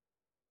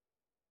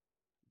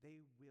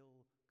 They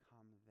will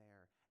come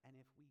there. And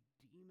if we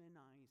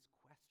demonize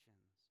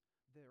questions,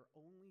 their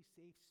only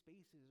safe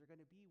spaces are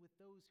going to be with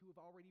those who have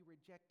already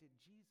rejected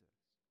Jesus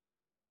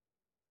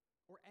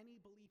or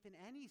any belief in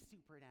any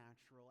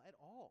supernatural at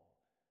all.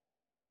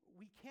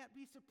 We can't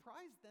be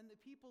surprised then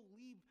that people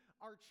leave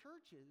our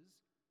churches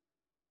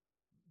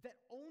that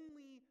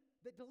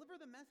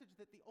deliver the message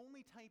that the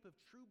only type of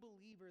true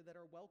believer that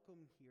are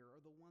welcome here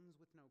are the ones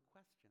with no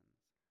questions.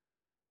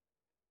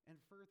 And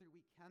further,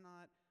 we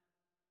cannot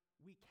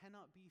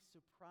be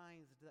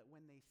surprised that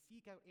when they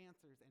seek out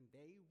answers, and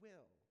they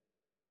will,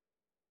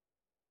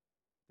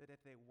 that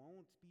if they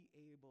won't be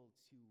able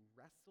to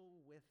wrestle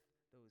with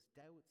those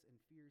doubts and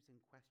fears and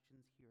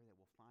questions here, that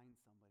we'll find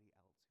somebody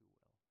else who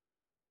will.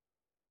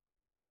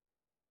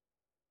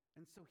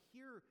 And so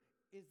here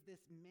is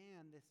this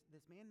man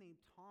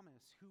named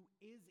Thomas, who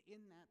is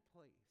in that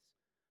place,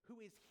 who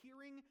is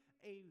hearing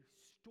a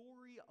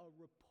story, a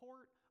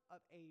report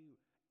of a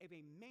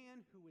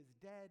man who is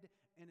dead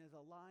and is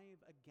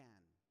alive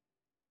again.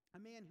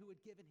 A man who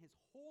had given his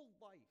whole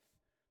life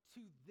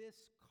to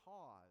this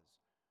cause.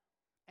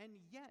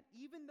 And yet,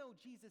 even though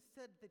Jesus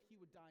said that he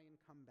would die and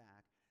come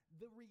back,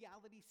 the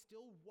reality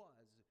still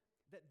was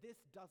that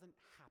this doesn't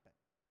happen,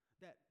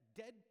 that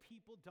dead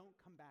people don't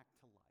come back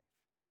to life.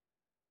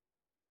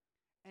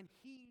 And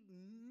he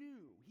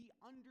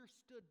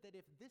understood that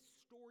if this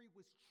story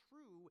was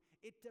true,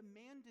 it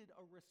demanded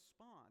a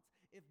response.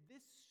 If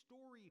this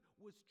story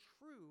was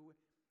true,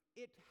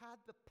 it had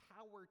the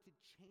power to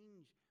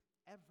change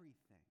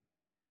everything.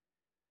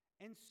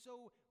 And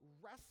so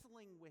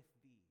wrestling with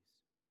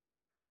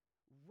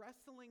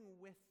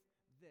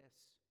this,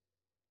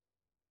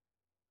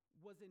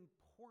 was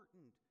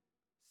important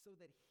so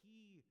that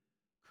he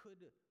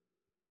could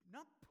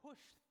not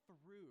push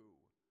through,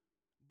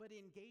 but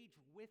engage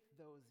with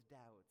those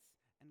doubts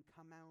and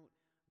come out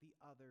the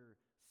other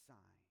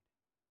side.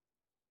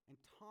 And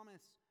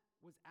Thomas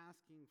was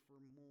asking for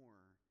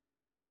more.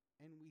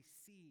 And we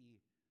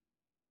see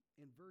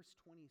in verse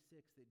 26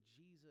 that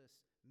Jesus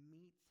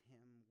meets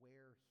him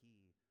where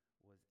he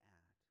was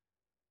at.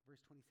 Verse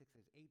 26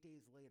 says, 8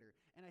 days later.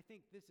 And I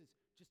think this is,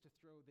 just to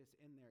throw this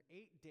in there,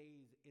 8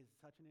 days is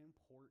such an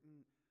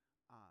important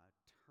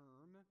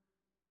term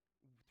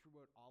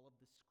throughout all of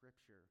the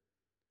scripture,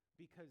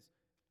 because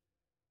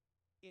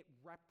it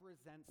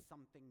represents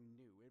something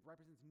new. It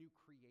represents new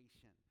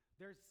creation.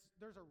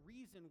 There's a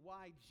reason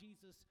why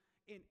Jesus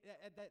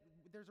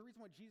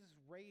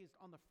raised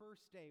on the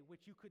first day,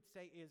 which you could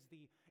say is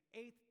the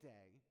 8th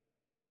day,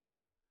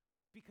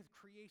 because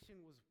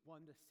creation was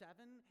 1 to 7.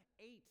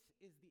 8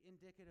 is the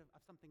indicative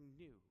of something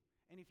new.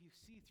 And if you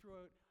see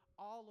throughout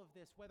all of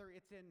this, whether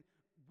it's in,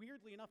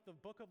 weirdly enough, the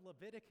book of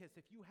Leviticus,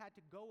 if you had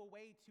to go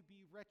away to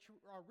be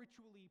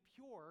ritually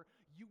pure,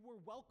 you were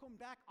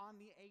welcomed back on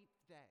the 8th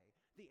day.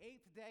 The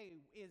 8th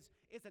day is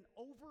an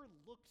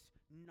overlooked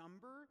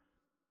number,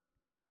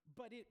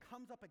 but it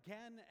comes up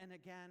again and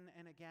again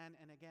and again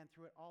and again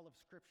throughout all of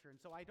Scripture. And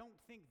so I don't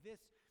think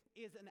this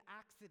is an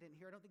accident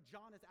here. I don't think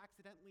John is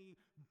accidentally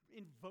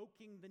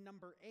invoking the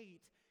number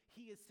 8.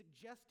 He is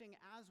suggesting,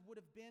 as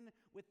would have been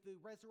with the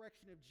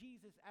resurrection of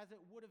Jesus, as it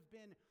would have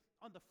been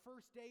on the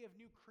first day of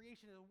new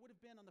creation, as it would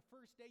have been on the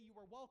first day you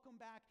were welcomed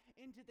back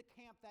into the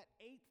camp, that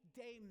 8th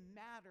day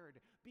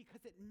mattered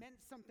because it meant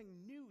something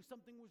new,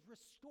 something was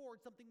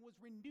restored, something was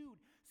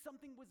renewed,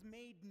 something was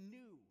made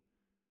new.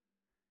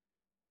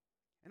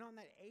 And on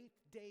that 8th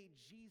day,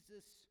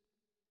 Jesus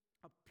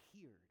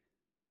appeared.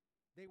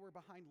 They were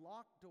behind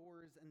locked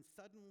doors, and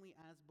suddenly,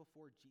 as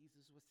before,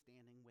 Jesus was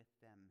standing with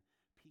them.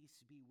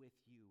 Peace be with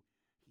you,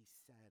 he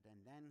said.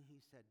 And then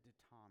he said to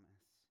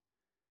Thomas,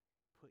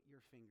 put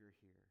your finger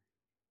here.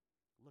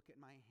 Look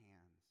at my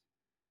hands.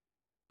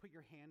 Put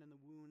your hand in the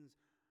wounds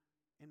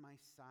in my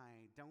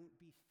side. Don't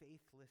be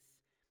faithless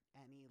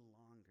any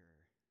longer,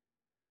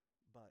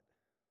 but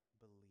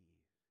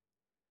believe.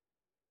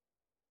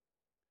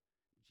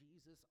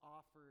 Jesus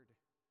offered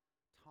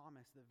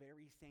Thomas the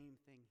very same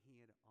thing he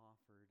had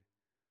offered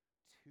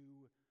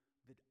to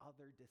the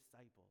other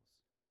disciples.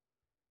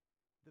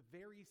 The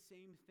very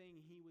same thing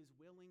he was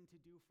willing to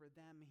do for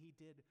them, he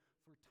did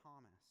for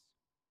Thomas.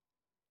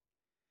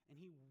 And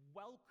he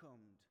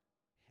welcomed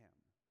him.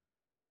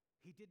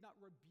 He did not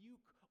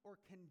rebuke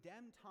or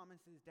condemn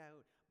Thomas's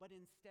doubt, but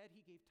instead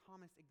he gave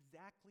Thomas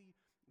exactly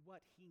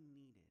what he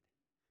needed.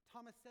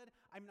 Thomas said,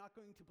 I'm not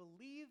going to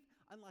believe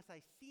unless I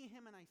see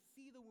him and I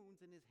see the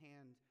wounds in his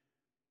hand.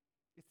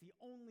 It's the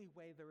only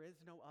way. There is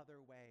no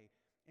other way.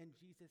 And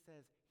Jesus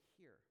says,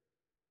 here,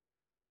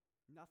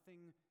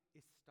 nothing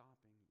is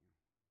stopping you.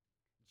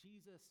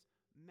 Jesus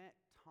met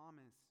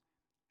Thomas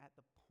at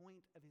the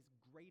point of his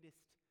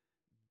greatest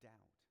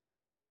doubt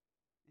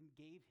and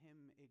gave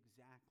him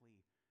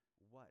exactly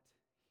what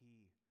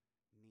he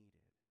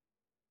needed.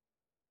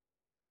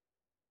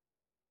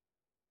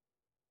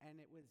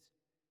 And it was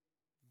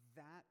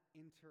that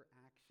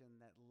interaction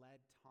that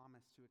led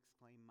Thomas to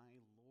exclaim, my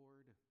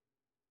Lord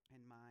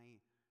and my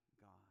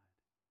God.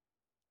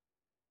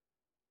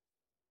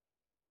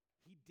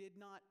 He did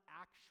not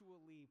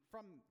actually,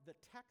 from the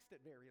text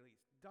at very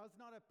least, does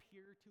not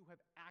appear to have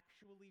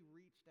actually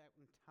reached out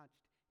and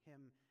touched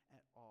him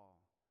at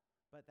all.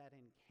 But that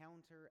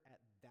encounter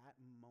at that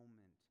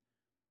moment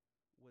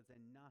was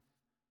enough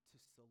to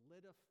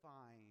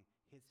solidify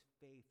his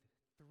faith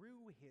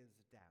through his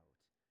doubt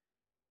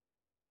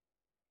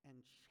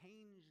and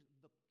change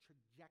the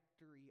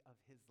trajectory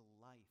of his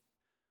life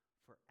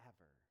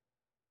forever.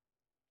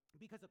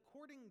 Because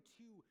according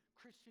to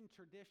Christian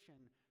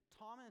tradition,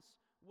 Thomas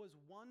was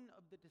one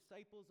of the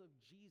disciples of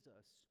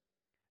Jesus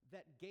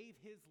that gave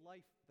his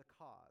life the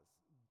cause.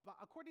 But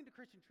according to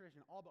Christian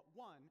tradition, all but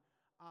one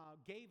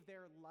gave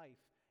their life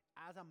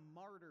as a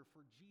martyr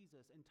for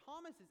Jesus. And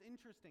Thomas is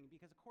interesting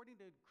because according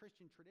to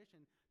Christian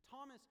tradition,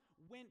 Thomas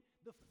went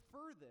the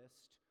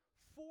furthest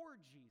for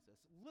Jesus,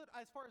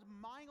 as far as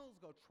miles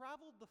go,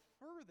 traveled the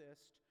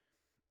furthest,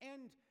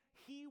 and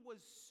he was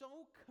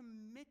so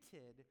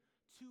committed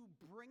to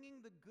bringing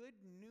the good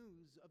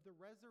news of the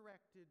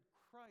resurrected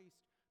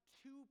Christ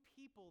to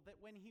people that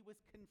when he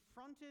was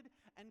confronted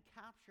and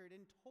captured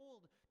and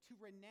told to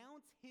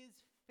renounce his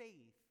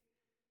faith,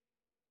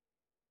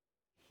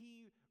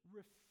 he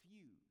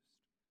refused,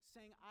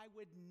 saying, "I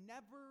would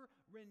never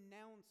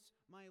renounce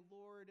my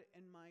Lord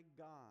and my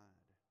God."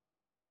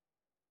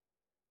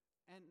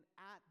 And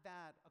at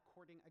that,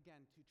 according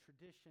again to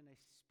tradition, a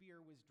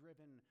spear was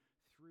driven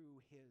through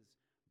his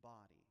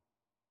body.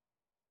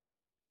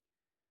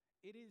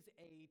 It is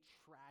a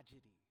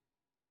tragedy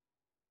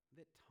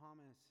that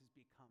Thomas has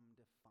become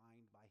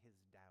defined by his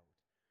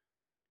doubt.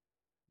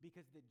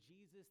 Because the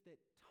Jesus that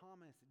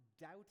Thomas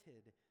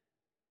doubted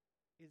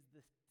is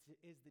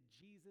the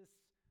Jesus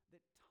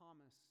that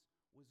Thomas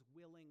was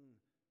willing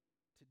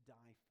to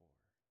die for.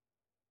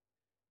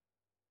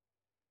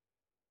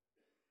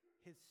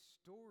 His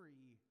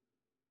story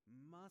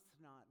must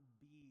not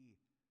be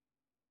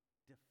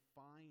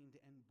defined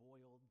and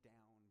boiled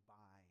down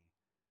by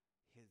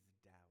his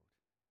doubt.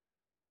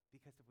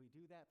 Because if we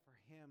do that for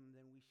him,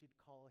 then we should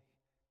call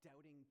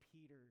doubting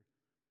Peter,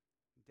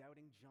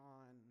 doubting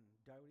John,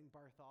 doubting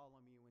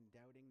Bartholomew, and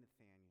doubting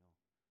Nathaniel.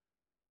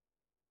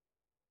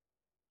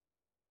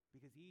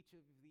 Because each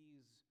of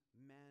these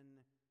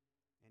men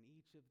and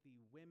each of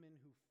the women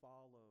who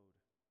followed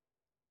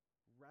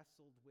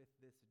wrestled with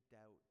this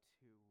doubt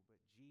too, but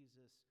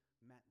Jesus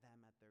met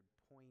them at their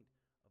point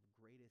of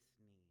greatest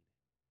need.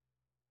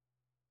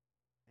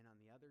 And on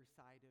the other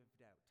side of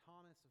doubt,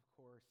 Thomas, of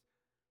course,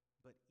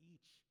 but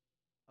each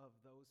of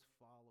those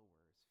followers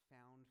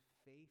found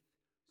faith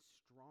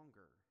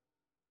stronger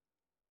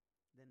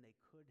than they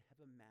could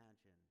have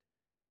imagined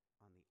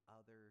on the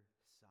other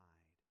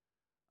side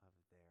of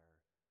their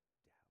doubt.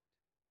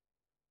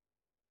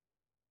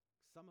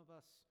 Some of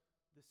us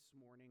this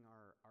morning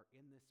are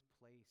in this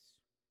place,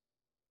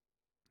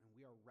 and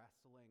we are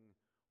wrestling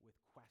with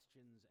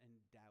questions and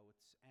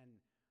doubts,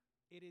 and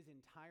it is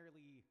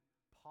entirely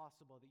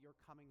possible that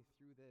you're coming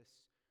through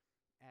this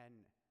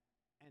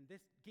and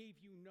this gave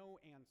you no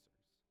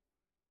answers.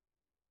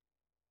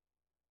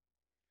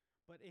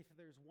 But if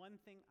there's one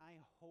thing I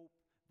hope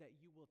that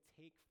you will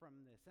take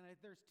from this, and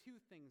there's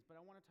two things, but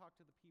I want to talk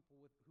to the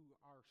people who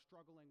are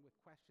struggling with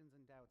questions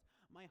and doubts.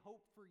 My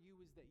hope for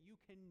you is that you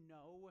can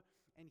know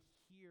and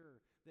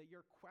hear that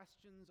your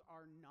questions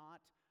are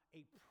not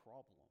a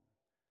problem,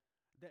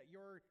 that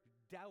your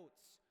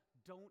doubts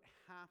don't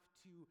have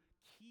to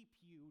keep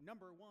you,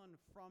 number one,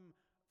 from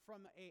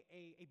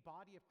a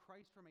body of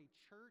Christ, from a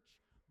church,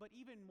 but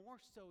even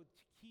more so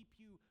to keep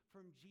you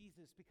from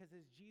Jesus, because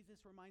as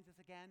Jesus reminds us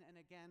again and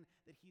again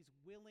that he's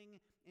willing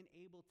and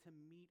able to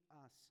meet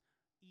us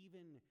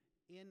even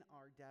in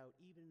our doubt,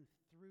 even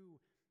through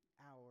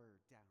our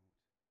doubt.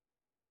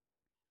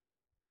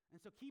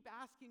 And so keep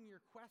asking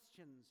your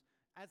questions.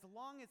 As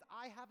long as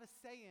I have a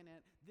say in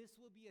it, this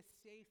will be a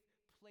safe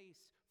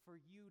place for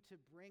you to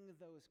bring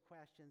those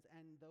questions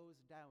and those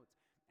doubts.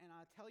 And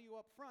I'll tell you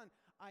up front,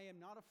 I am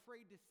not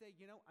afraid to say,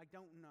 I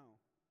don't know.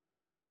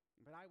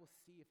 But I will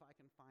see if I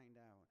can find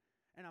out.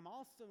 And I'm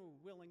also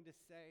willing to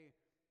say,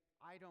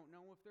 I don't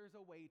know if there's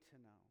a way to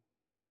know.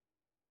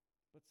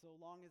 But so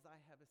long as I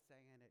have a say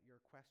in it,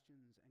 your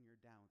questions and your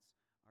doubts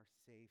are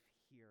safe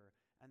here.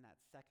 And that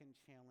second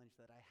challenge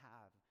that I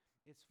have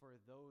is for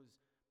those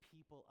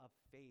people of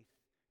faith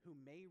who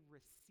may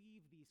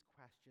receive these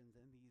questions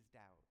and these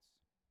doubts.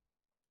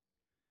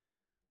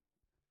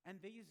 And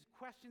these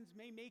questions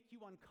may make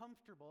you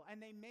uncomfortable,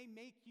 and they may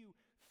make you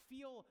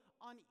feel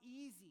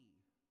uneasy.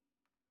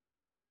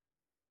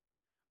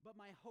 But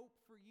my hope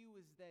for you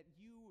is that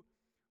you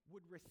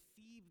would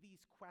receive these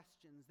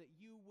questions, that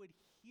you would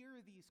hear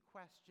these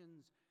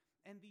questions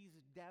and these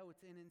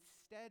doubts, and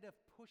instead of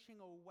pushing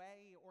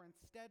away or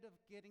instead of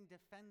getting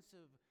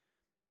defensive,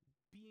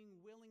 being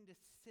willing to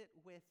sit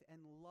with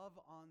and love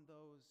on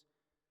those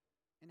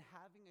and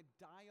having a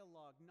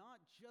dialogue,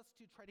 not just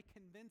to try to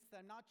convince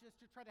them, not just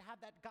to try to have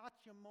that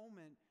gotcha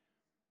moment,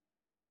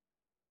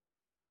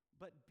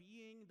 but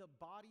being the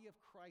body of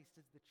Christ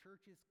as the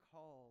church is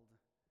called.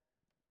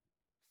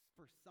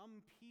 For some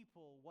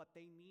people, what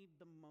they need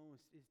the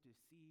most is to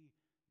see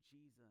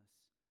Jesus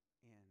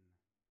in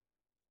us.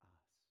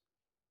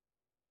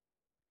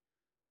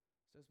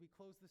 So as we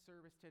close the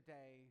service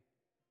today,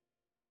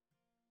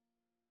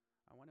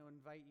 I want to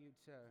invite you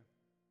to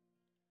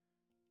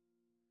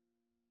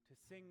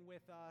sing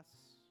with us.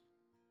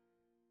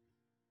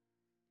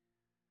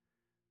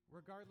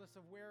 Regardless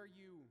of where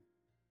you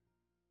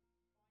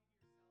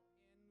find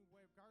yourself in,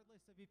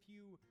 regardless of if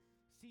you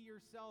see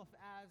yourself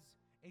as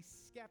a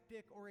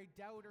skeptic or a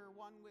doubter,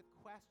 one with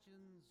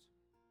questions,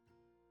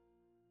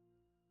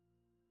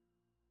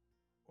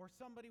 or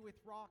somebody with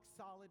rock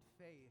solid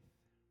faith,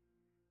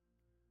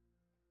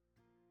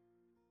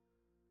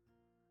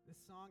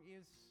 song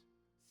is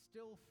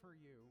Still for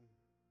You.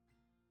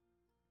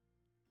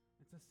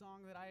 It's a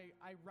song that I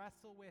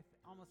wrestle with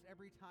almost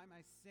every time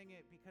I sing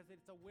it because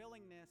it's a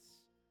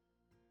willingness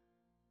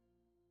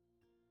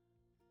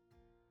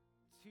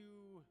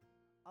to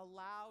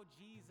allow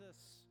Jesus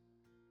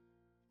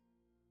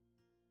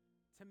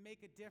to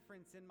make a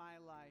difference in my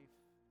life,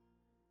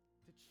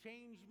 to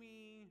change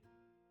me,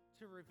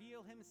 to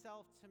reveal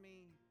himself to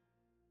me.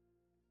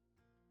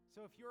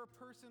 So if you're a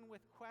person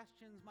with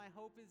questions, my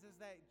hope is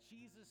that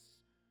Jesus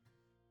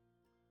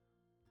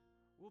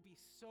will be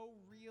so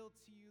real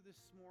to you this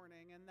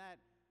morning, and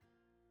that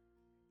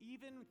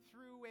even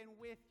through and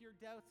with your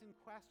doubts and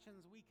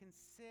questions, we can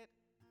sit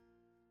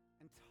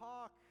and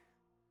talk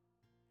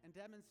and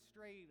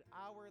demonstrate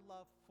our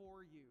love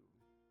for you.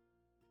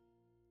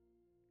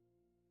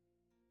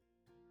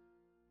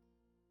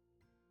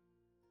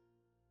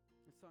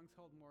 This song's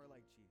called More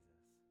Like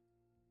Jesus.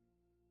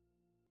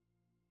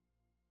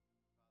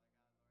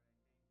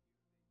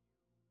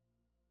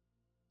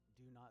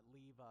 Do not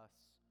leave us.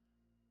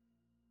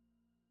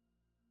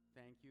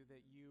 Thank you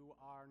that you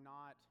are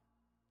not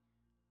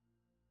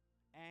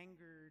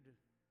angered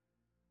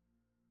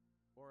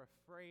or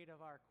afraid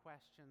of our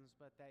questions,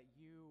 but that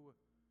you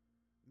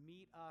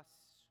meet us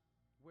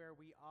where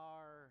we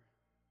are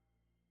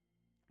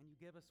and you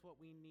give us what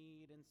we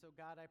need. And so,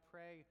 God, I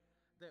pray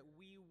that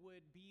we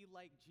would be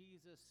like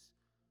Jesus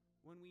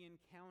when we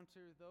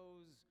encounter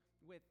those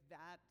with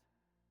that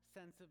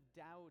sense of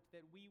doubt,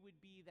 that we would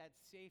be that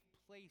safe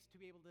place to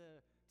be able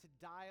to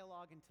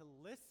dialogue and to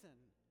listen.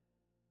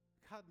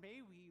 God,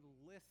 may we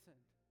listen.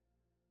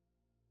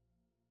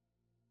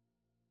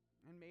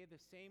 And may the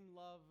same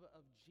love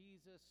of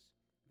Jesus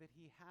that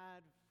he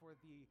had for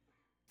the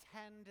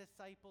 10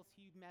 disciples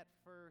he met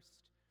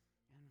first,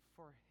 and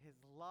for his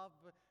love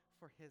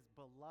for his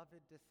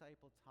beloved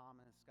disciple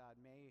Thomas, God,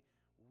 may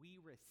we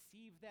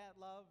receive that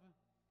love,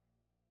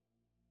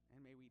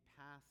 and may we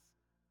pass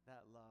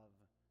that love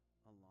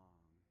along.